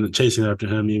fun chasing after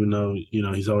him, even though,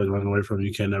 he's always running away from you.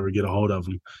 You can't never get a hold of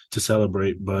him to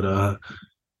celebrate. But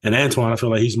and Antoine, I feel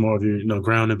like he's more of your,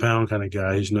 ground and pound kind of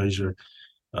guy. He's your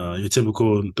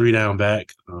typical 3-down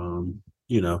back.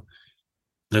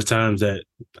 There's times that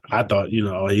I thought,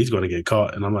 he's going to get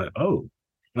caught. And I'm like, oh,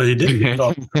 well, he didn't get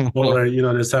caught. Or,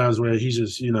 there's times where he's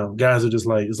just, guys are just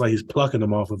like, it's like he's plucking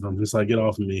them off of him. It's like, get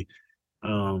off of me.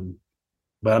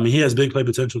 But, I mean, he has big play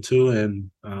potential too. And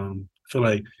I feel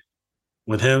like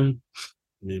with him,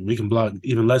 I mean, we can block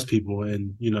even less people.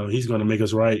 And, he's going to make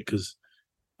us right because,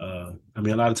 a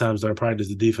lot of times during practice,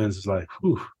 the defense is like,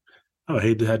 whew, I would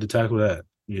hate to have to tackle that,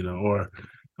 or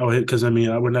I would hate because, I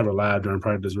would never live during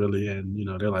practice really. And,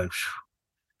 they're like, phew.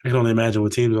 I can only imagine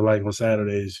what teams are like on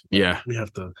Saturdays. Yeah. We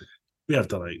have to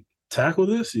like tackle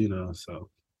this, so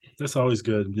that's always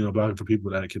good, blocking for people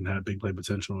that can have big play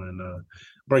potential and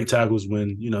break tackles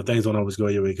when, things don't always go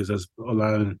your way because that's a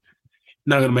line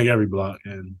not going to make every block.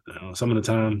 And some of the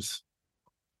times,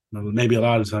 maybe a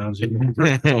lot of times,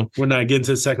 we're not getting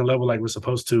to the second level like we're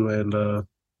supposed to. And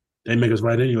they make us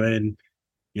right anyway. And,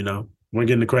 we're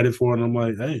getting the credit for it. And I'm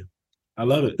like, hey, I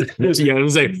love it. Yeah, I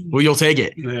was like, well, you'll take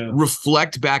it. Yeah.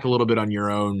 Reflect back a little bit on your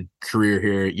own career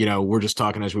here. We're just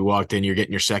talking as we walked in, you're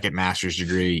getting your second master's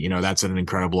degree. That's an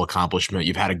incredible accomplishment.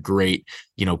 You've had a great,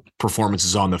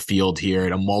 performances on the field here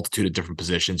at a multitude of different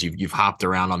positions. You've hopped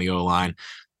around on the O-line.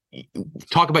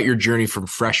 Talk about your journey from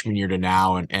freshman year to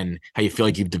now and how you feel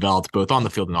like you've developed both on the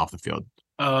field and off the field.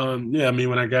 Yeah,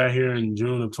 when I got here in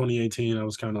June of 2018, I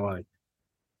was kind of like,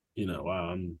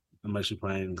 wow, I'm actually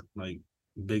playing like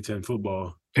Big Ten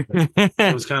football.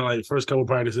 It was kind of like first couple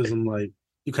practices, I'm like,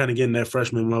 you kind of get in that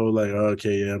freshman mode, like, oh,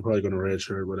 okay, yeah, I'm probably going to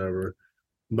redshirt, whatever.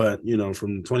 But,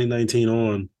 from 2019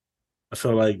 on, I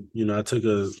felt like, I took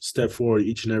a step forward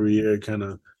each and every year, kind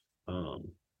of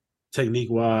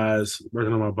technique-wise,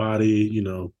 working on my body.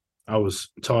 I was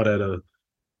taught at a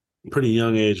pretty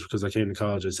young age because I came to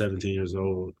college at 17 years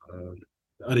old.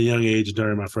 At a young age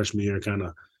during my freshman year, kind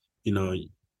of,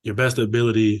 your best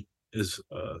ability is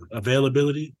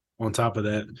availability, on top of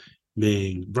that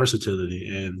being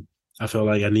versatility. And I felt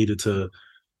like I needed to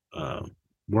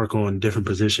work on different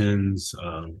positions.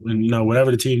 And,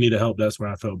 whatever the team needed help, that's where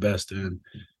I felt best. And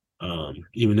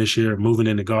even this year, moving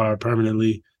into guard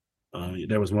permanently,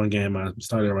 there was one game I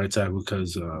started at right tackle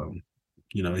because,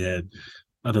 he had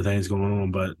other things going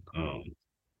on. But,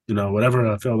 whatever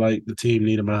I felt like the team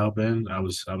needed my help in, I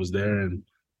was there. And,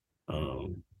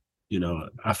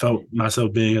 I felt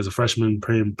myself being as a freshman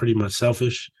pretty much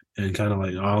selfish and kind of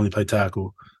like, I only play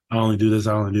tackle. I only do this,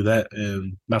 I only do that.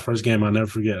 And my first game, I'll never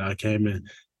forget, I came in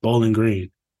Bowling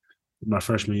Green my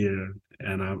freshman year,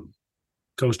 and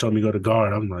coach told me to go to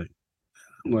guard. I'm like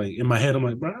in my head, I'm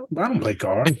like, bro, I don't play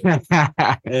guard.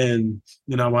 And,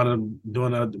 I wound up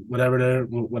doing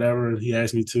whatever he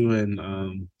asked me to.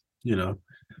 And,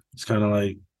 it's kind of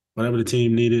like, whatever the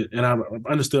team needed. And I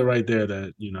understood right there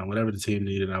that, whatever the team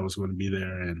needed, I was going to be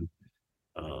there. And,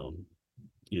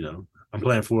 I'm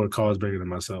playing for a cause bigger than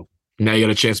myself. Now you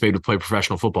got a chance maybe to play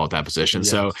professional football at that position. Yes.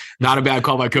 So not a bad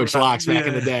call by Coach Locks back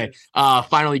in the day.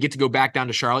 Finally, you get to go back down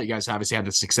to Charlotte. You guys obviously had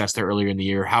the success there earlier in the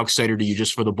year. How excited are you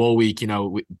just for the bowl week?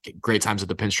 Great times at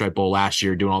the Pinstripe Bowl last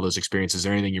year, doing all those experiences. Is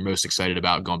there anything you're most excited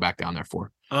about going back down there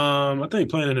for? I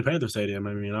think playing in the Panther Stadium.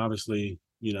 Obviously,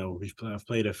 I've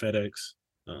played at FedEx.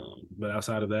 But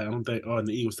outside of that, I don't think, in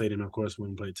the Eagle Stadium, of course, when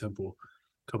we played Temple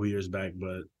a couple years back.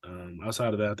 But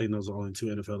outside of that, I think those are the only two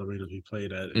NFL arenas we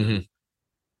played at. Mm-hmm.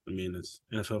 It's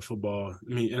NFL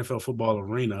football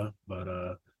arena, but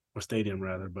or stadium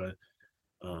rather. But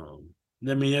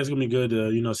it's gonna be good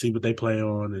to see what they play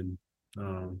on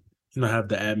and have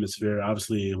the atmosphere.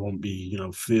 Obviously, it won't be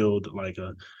filled like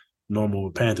a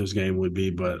normal Panthers game would be.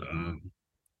 But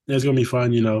it's gonna be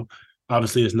fun. You know,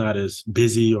 obviously it's not as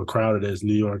busy or crowded as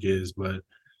New York is, but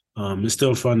it's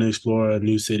still fun to explore a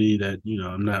new city that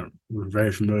I'm not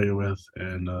very familiar with,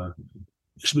 and it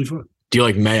should be fun. Do you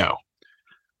like mayo?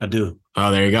 I do.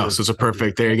 Oh, there you go. So it's a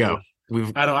perfect. There you go.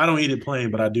 I don't eat it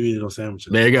plain, but I do eat it on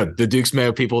sandwiches. There you go. The Duke's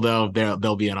Mayo people,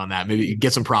 they'll be in on that. Maybe you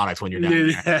get some product when you're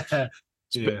down there.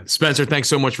 Yeah. Spencer, thanks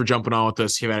so much for jumping on with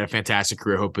us. You've had a fantastic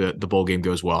career. Hope the bowl game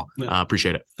goes well.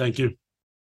 Appreciate it. Thank you.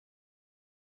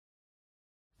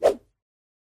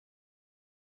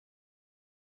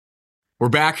 We're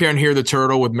back here on Hear the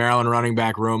Turtle with Maryland running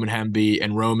back Roman Hemby.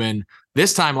 And Roman,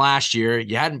 this time last year,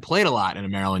 you hadn't played a lot in a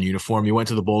Maryland uniform. You went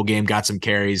to the bowl game, got some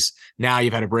carries. Now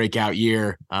you've had a breakout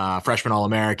year, freshman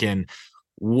All-American.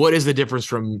 What is the difference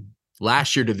from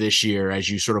last year to this year as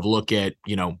you sort of look at,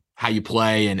 how you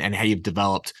play and how you've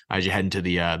developed as you head into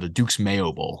the Duke's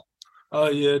Mayo Bowl?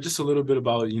 Yeah, just a little bit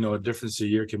about, a difference a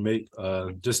year can make.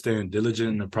 Just staying diligent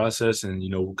in the process and,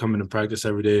 coming to practice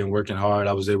every day and working hard.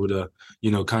 I was able to,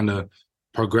 kind of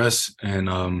progress, and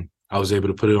I was able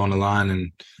to put it on the line,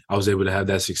 and I was able to have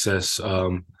that success.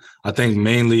 I think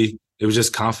mainly it was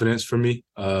just confidence for me.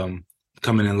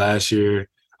 Coming in last year,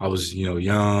 I was,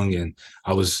 young, and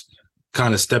I was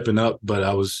kind of stepping up, but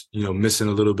I was, missing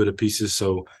a little bit of pieces.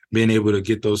 So being able to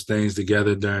get those things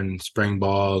together during spring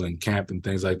ball and camp and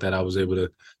things like that, I was able to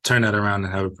turn that around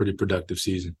and have a pretty productive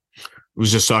season. I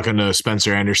was just talking to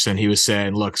Spencer Anderson. He was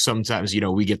saying, look, sometimes,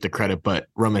 we get the credit, but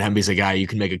Roman Hemby's a guy you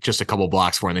can make just a couple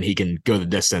blocks for, and then he can go the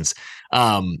distance.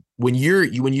 When you're,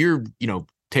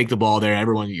 take the ball there,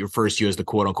 everyone refers to you as the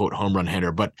quote unquote home run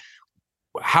hitter, but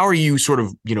how are you sort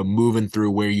of, moving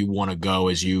through where you want to go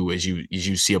as you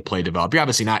see a play develop? You're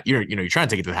obviously not, you're trying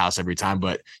to take it to the house every time,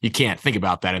 but you can't think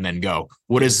about that and then go.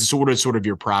 What is sort of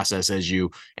your process as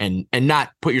you, and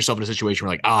not put yourself in a situation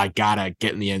where I gotta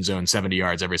get in the end zone 70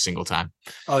 yards every single time?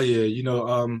 Oh yeah.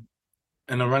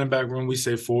 In the running back room, we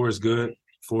say 4 is good.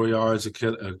 4 yards a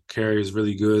carry is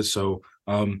really good. So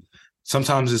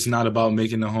sometimes it's not about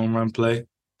making the home run play.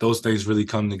 Those things really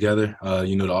come together.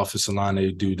 The offensive line,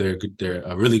 they do their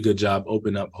a really good job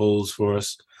opening up holes for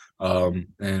us.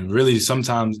 And really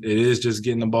sometimes it is just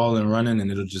getting the ball and running, and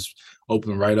it'll just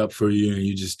open right up for you and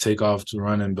you just take off to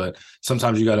running. But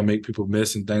sometimes you got to make people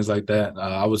miss and things like that.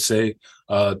 I would say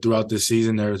throughout this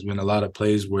season, there has been a lot of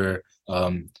plays where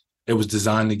it was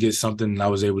designed to get something and I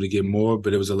was able to get more,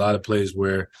 but it was a lot of plays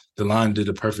where the line did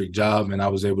a perfect job and I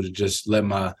was able to just let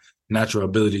my natural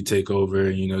ability take over.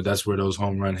 And, that's where those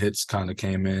home run hits kind of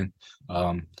came in.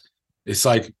 It's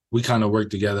like we kind of work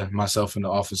together, myself and the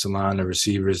offensive line, the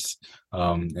receivers,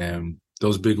 and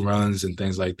those big runs and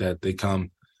things like that, they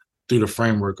come through the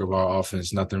framework of our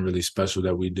offense, nothing really special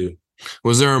that we do.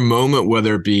 Was there a moment,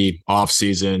 whether it be off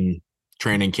season,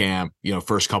 training camp,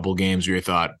 first couple games where you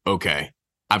thought, okay,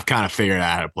 I've kind of figured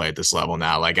out how to play at this level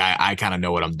now. Like I kind of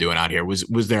know what I'm doing out here.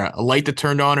 Was there a light that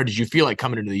turned on, or did you feel like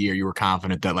coming into the year, you were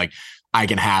confident that I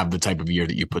can have the type of year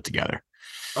that you put together?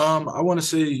 I want to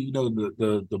say,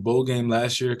 the bowl game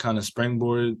last year kind of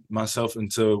springboarded myself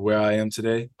into where I am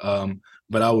today.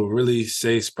 But I would really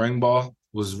say spring ball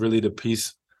was really the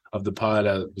piece of the pie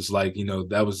that was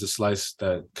that was the slice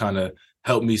that kind of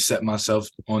helped me set myself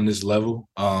on this level.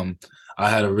 I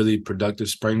had a really productive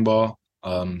spring ball.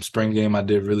 Spring game, I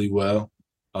did really well.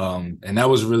 And that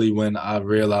was really when I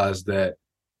realized that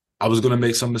I was going to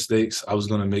make some mistakes. I was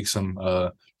going to make some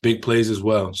big plays as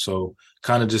well. So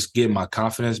kind of just getting my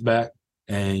confidence back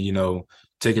and,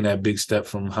 taking that big step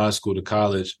from high school to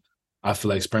college, I feel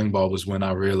like spring ball was when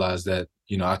I realized that,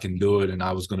 I can do it and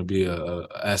I was going to be a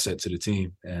asset to the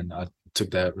team. And I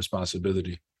took that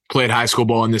responsibility. Played high school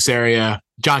ball in this area.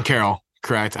 John Carroll.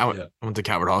 Correct. I went to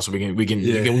Calvert Hall, so we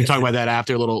can talk about that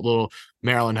after. A little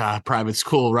Maryland private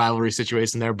school rivalry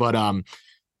situation there. But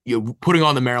putting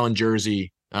on the Maryland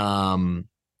jersey,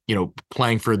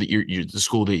 playing for the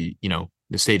school that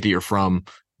the state that you're from,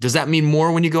 does that mean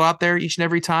more when you go out there each and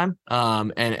every time?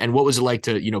 And what was it like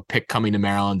to pick coming to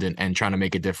Maryland and trying to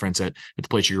make a difference at the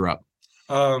place you grew up?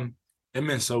 It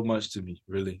meant so much to me,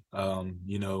 really.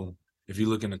 If you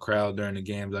look in the crowd during the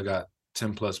games, I got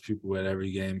 10 plus people at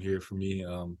every game here for me.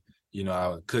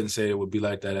 I couldn't say it would be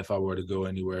like that if I were to go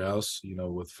anywhere else,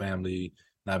 with family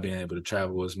not being able to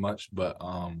travel as much. But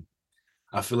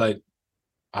I feel like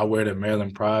I wear the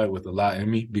Maryland pride with a lot in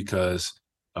me because,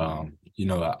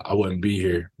 I wouldn't be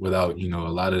here without, a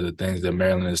lot of the things that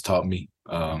Maryland has taught me.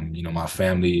 My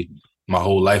family, my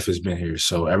whole life has been here.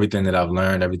 So everything that I've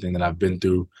learned, everything that I've been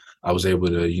through, I was able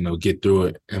to, get through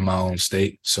it in my own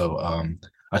state. So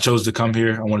I chose to come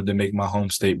here. I wanted to make my home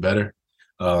state better.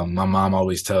 My mom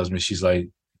always tells me, she's like,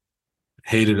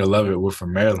 hate it or love it, we're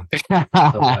from Maryland. So,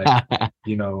 like,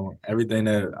 you know, everything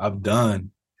that I've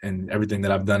done and everything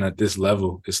that I've done at this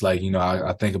level, it's like, you know,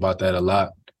 I think about that a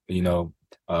lot. You know,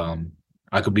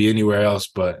 I could be anywhere else,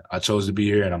 but I chose to be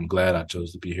here, and I'm glad I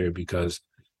chose to be here because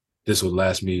this will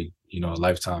last me, you know,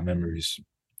 lifetime memories.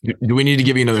 Do we need to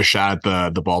give you another shot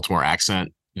at the Baltimore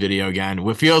accent video again?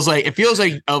 It feels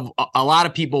like of a lot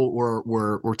of people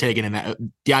were taken in that.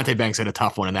 Deonte Banks had a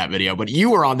tough one in that video, but you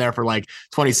were on there for like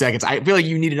 20 seconds. I feel like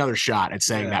you need another shot at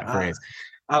saying that phrase.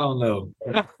 I don't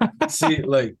know. See,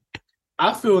 like,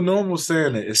 I feel normal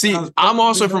saying it. See, I'm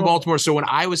also from Baltimore, so when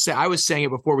I was saying it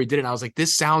before we did it, I was like,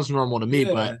 this sounds normal to me,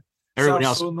 but everybody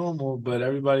else so normal, but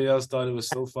everybody else thought it was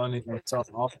so funny and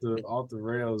off the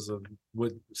rails of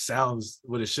what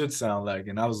it should sound like.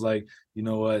 And I was like, you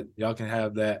know what, y'all can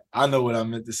have that. I know what I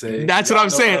meant to say. That's what I'm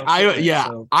saying.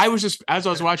 I was just, as I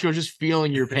was watching, I was just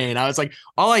feeling your pain. I was like,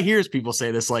 all I hear is people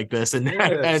say this like this, and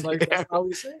that's how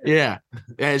we say it. Yeah,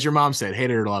 as your mom said,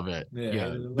 hate it or love it.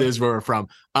 Yeah, this is where we're from.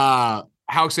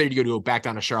 How excited you go back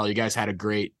down to Charlotte? You guys had a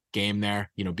great game there,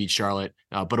 you know, beat Charlotte,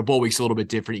 but a bowl week's a little bit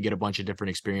different. You get a bunch of different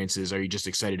experiences. Are you just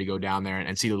excited to go down there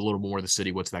and see a little more of the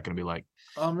city? What's that going to be like?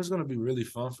 It's going to be really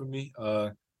fun for me.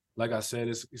 Like I said,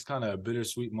 it's kind of a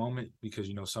bittersweet moment because,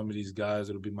 you know, some of these guys,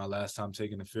 it'll be my last time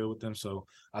taking the field with them. So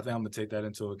I think I'm going to take that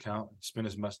into account, spend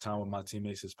as much time with my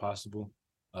teammates as possible.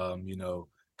 You know,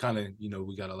 kind of, you know,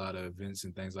 we got a lot of events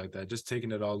and things like that, just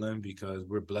taking it all in because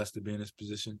we're blessed to be in this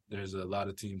position. There's a lot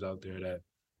of teams out there that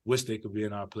wish they could be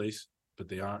in our place, but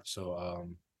they aren't. So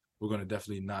we're going to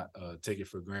definitely not take it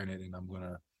for granted. And I'm going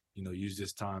to, you know, use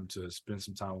this time to spend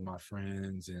some time with my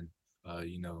friends and,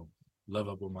 you know, love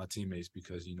up with my teammates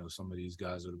because, you know, some of these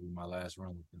guys, it'll be my last run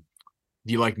with them.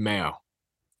 Do you like mayo?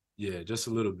 Yeah, just a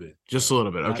little bit. Just a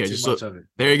little bit. Okay, just much of it.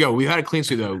 There you go. We've had a clean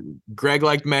sweep though. Greg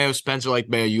liked mayo, Spencer liked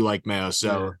mayo, you like mayo.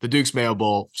 So the Duke's Mayo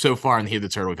Bowl so far in the Hear the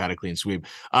Turtle, we've had a clean sweep.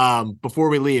 Before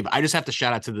we leave, I just have to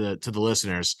shout out to the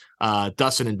listeners.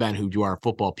 Dustin and Ben, who do our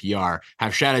football PR,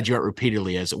 have shouted you out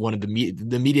repeatedly as one of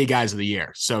the media guys of the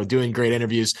year. So doing great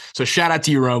interviews. So shout out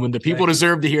to you, Roman. The people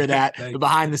deserve to hear that. The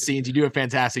behind the scenes, you do a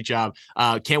fantastic job.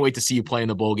 Can't wait to see you play in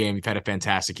the bowl game. You've had a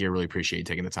fantastic year. Really appreciate you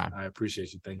taking the time. I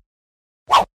appreciate you. Thank you.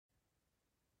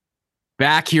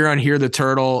 Back here on Hear the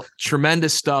Turtle,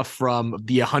 tremendous stuff from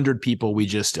the 100 people we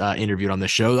just interviewed on the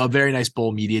show. A very nice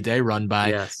bowl media day run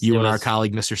by you and our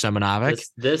colleague, Mr. Semenovic.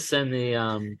 This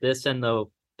and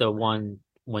the one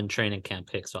when training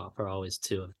camp kicks off are always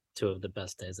two of the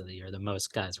best days of the year. The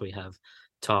most guys we have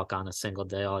talk on a single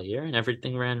day all year, and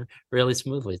everything ran really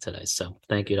smoothly today. So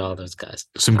thank you to all those guys.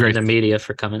 Some great the media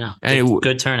for coming out.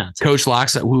 Good turnout. Coach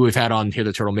Locks, who we've had on Hear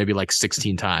the Turtle maybe like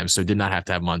 16 times, so did not have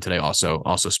to have him on today. Also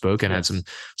spoke and had some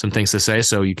things to say.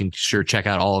 So you can sure check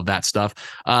out all of that stuff.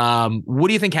 What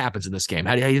do you think happens in this game?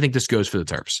 How do you think this goes for the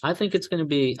Terps? I think it's going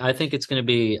to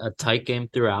be a tight game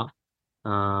throughout.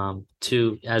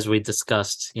 Two, as we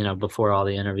discussed, you know, before all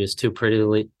the interviews, two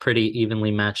pretty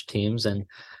evenly matched teams, and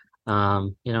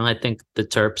you know, I think the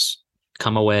Terps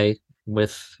come away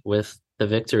with the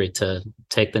victory to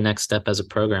take the next step as a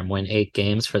program, win 8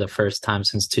 games for the first time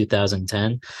since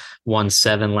 2010, won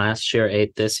 7 last year,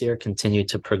 8 this year, continue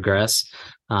to progress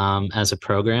as a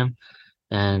program.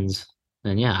 And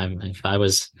yeah, if I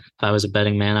was a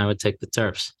betting man, I would take the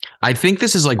Terps. I think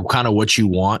this is like kind of what you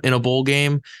want in a bowl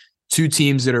game. 2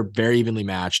 teams that are very evenly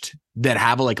matched that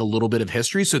have a little bit of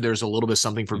history. So there's a little bit of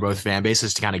something for both fan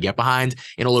bases to kind of get behind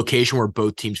in a location where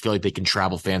both teams feel like they can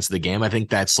travel fans to the game. I think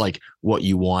that's like what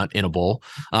you want in a bowl.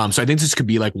 So I think this could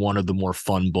be like one of the more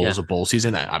fun bowls of bowl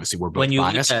season. Obviously we're both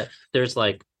biased. There's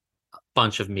like a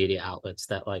bunch of media outlets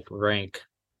that like rank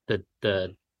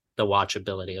the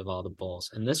watchability of all the bowls.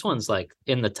 And this one's like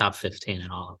in the top 15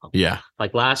 in all of them. Yeah.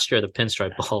 Like last year, the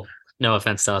Pinstripe Bowl, no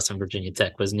offense to us in Virginia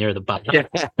Tech, was near the bottom.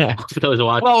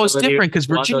 Well, it was different because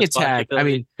Virginia Tech, I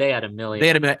mean, they had a million. They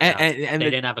had a million, and they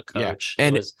didn't have a coach. Yeah.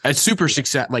 And a super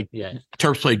success.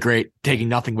 Terps played great, taking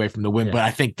nothing away from the win. But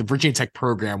I think the Virginia Tech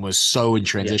program was so in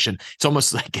transition. It's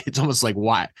almost like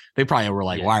why they probably were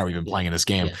like, why are we even playing in this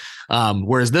game?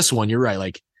 Whereas this one, you're right.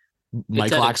 Like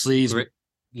Mike Loxley's.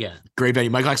 Great venue.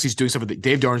 Mike Loxley's doing stuff with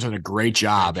Dave Doran's done a great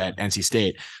job at NC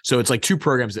State. So it's like 2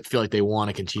 programs that feel like they want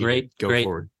to continue to go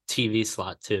forward. TV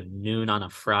slot too, noon on a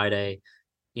Friday,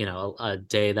 you know, a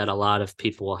day that a lot of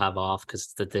people will have off because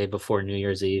it's the day before New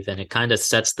Year's Eve, and it kind of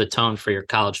sets the tone for your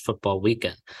college football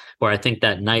weekend. Where I think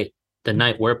that night, the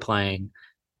night we're playing,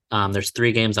 there's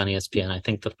 3 games on ESPN. I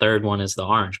think the third one is the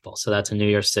Orange Bowl, so that's a New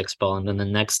Year's Six bowl, and then the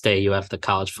next day you have the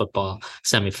college football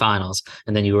semifinals,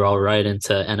 and then you roll right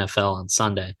into NFL on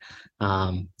Sunday.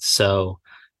 So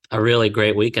a really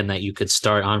great weekend that you could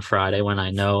start on Friday when I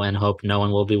know and hope no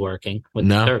one will be working with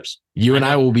the Terps. You and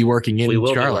I will be working in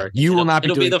Charlotte. You will not be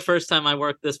doing. It'll be the first time I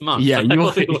work this month. Yeah, you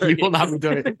will not be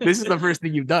doing it. This is the first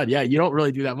thing you've done. Yeah, you don't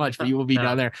really do that much, but you will be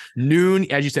down there noon,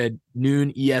 as you said,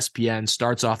 noon ESPN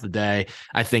starts off the day.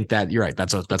 I think that you're right.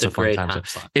 That's a fun time.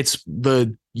 It's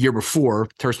the year before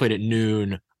Terps played at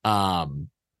noon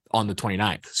on the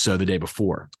 29th, so the day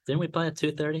before. Didn't we play at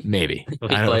 2:30? Maybe.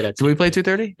 Did we play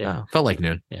 2:30? Yeah, felt like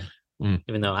noon. Yeah.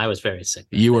 Even though I was very sick.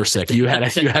 You were sick. You had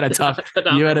a tough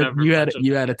you had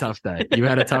a tough day. You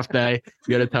had a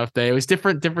tough day. It was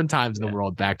different times in the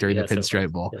world back during the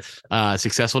Pinstripe Bowl.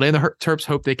 Successful day. And the Terps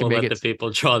hope they can make it. The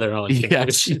people draw their own.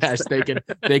 Yes,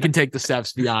 they can take the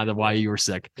steps beyond of why you were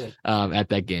sick at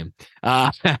that game.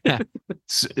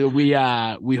 So we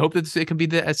hope that it can be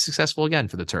as successful again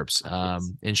for the Terps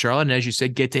in Charlotte. And as you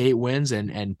said, get to 8 wins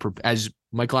and as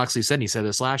Mike Locksley said, and he said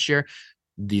this last year,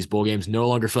 these bowl games no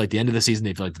longer feel like the end of the season.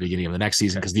 They feel like the beginning of the next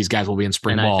season because these guys will be in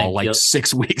spring ball like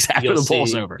 6 weeks after the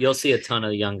bowl's over. You'll see a ton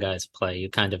of young guys play. You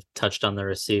kind of touched on the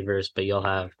receivers, but you'll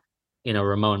have,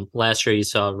 Ramon. Last year you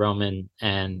saw Roman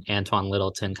and Antoine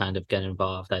Littleton kind of get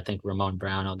involved. I think Ramon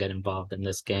Brown will get involved in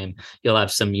this game. You'll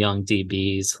have some young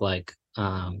DBs like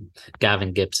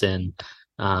Gavin Gibson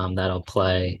that'll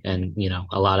play, and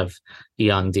a lot of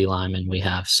young D linemen we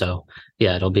have. So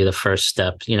yeah, it'll be the first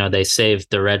step. They saved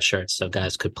the red shirts so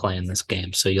guys could play in this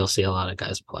game. So you'll see a lot of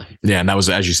guys play. Yeah, and that was,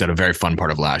 as you said, a very fun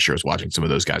part of last year was watching some of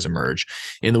those guys emerge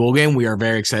in the bowl game. We are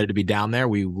very excited to be down there.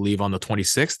 We leave on the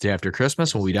 26th, day after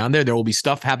Christmas. We'll be down there. There will be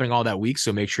stuff happening all that week,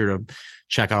 so make sure to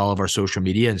check out all of our social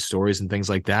media and stories and things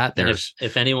like that.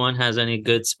 If anyone has any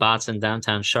good spots in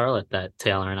downtown Charlotte that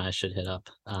Taylor and I should hit up,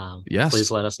 please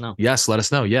let us know. Yes, let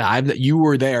us know. Yeah, you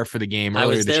were there for the game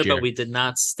earlier this year. I was there, but we did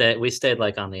not stay. We stayed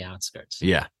like on the outskirts.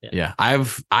 Yeah.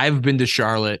 I've been to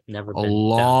Charlotte a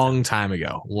long time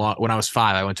ago. When I was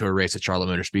 5, I went to a race at Charlotte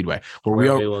Motor Speedway,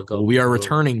 where we are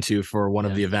returning to for one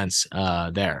of the events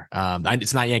there.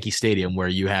 It's not Yankee Stadium where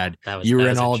you were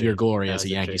in all of your glory as a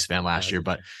Yankees fan last year,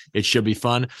 but it should be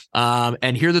fun.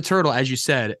 And Hear the Turtle, as you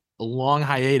said, a long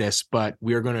hiatus, but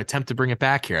we are going to attempt to bring it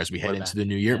back here as we head into the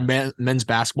new year. Men's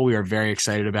basketball, we are very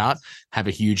excited about. Have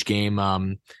a huge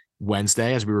game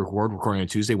Wednesday as we recording on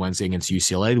Tuesday, Wednesday against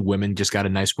UCLA. The women just got a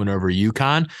nice win over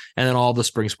UConn, and then all the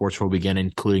spring sports will begin,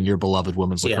 including your beloved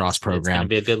women's lacrosse program. It's going to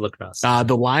be a good lacrosse.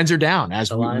 The lines are down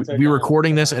as we're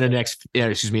recording this in a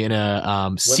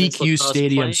CQ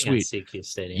Stadium suite. CQ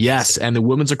Stadium. Yes, and the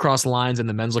women's lacrosse lines and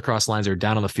the men's lacrosse lines are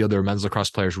down on the field. There were men's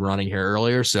lacrosse players running here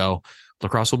earlier, so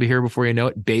lacrosse will be here before you know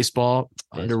it. Baseball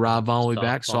under Rob Vaughn will be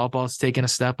back. Softball's taking a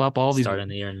step up. All these starting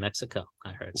the year in Mexico.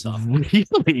 I heard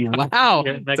softball. Really? Wow.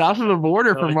 South of the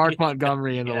border for Mark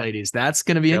Montgomery and the ladies. That's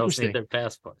going to be interesting. Need their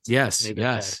passports. Yes.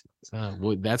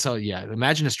 That's how. Yeah.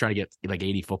 Imagine us trying to get like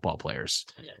 80 football players.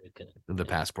 Yeah, we could. The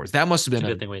passports. That must have been a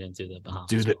good thing we didn't do the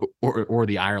Bahamas. Or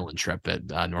the Ireland trip that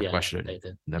Northwestern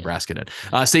Nebraska did.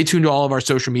 Stay tuned to all of our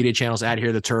social media channels at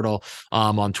Hear the Turtle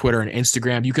on Twitter and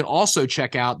Instagram. You can also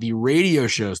check out the radio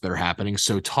shows that are happening.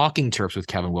 So Talking Terps with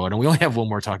Kevin Willard, and we only have one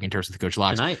more Talking Terps with Coach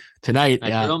Locks tonight.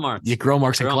 Grill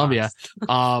Marks in Columbia.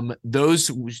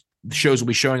 Those shows will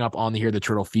be showing up on the Hear the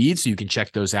Turtle feed, so you can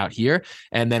check those out here.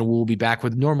 And then we'll be back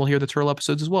with normal Hear the Turtle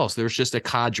episodes as well. So there's just a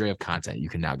cadre of content you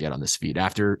can now get on this feed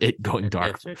after it going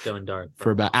dark.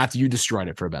 After you destroyed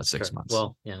it for about 6 months.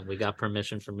 Well, yeah, we got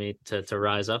permission from me to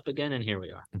rise up again, and here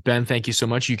we are. Ben, thank you so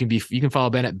much. You can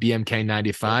follow Ben at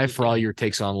BMK95 for all your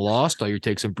takes on Lost, all your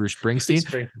takes on Bruce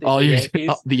Springsteen, all your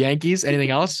the Yankees,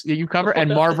 anything else that you cover, and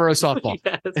Marlboro softball.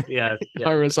 Yes.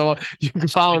 Marlboro softball. You can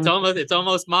follow. It's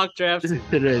almost mock drafts.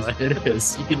 It is. It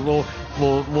is. You can we'll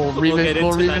revisit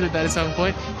that at some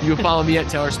point. You can follow me at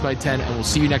TaylorSpite10, and we'll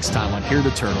see you next time on Hear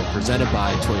the Turtle, presented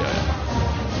by Toyota.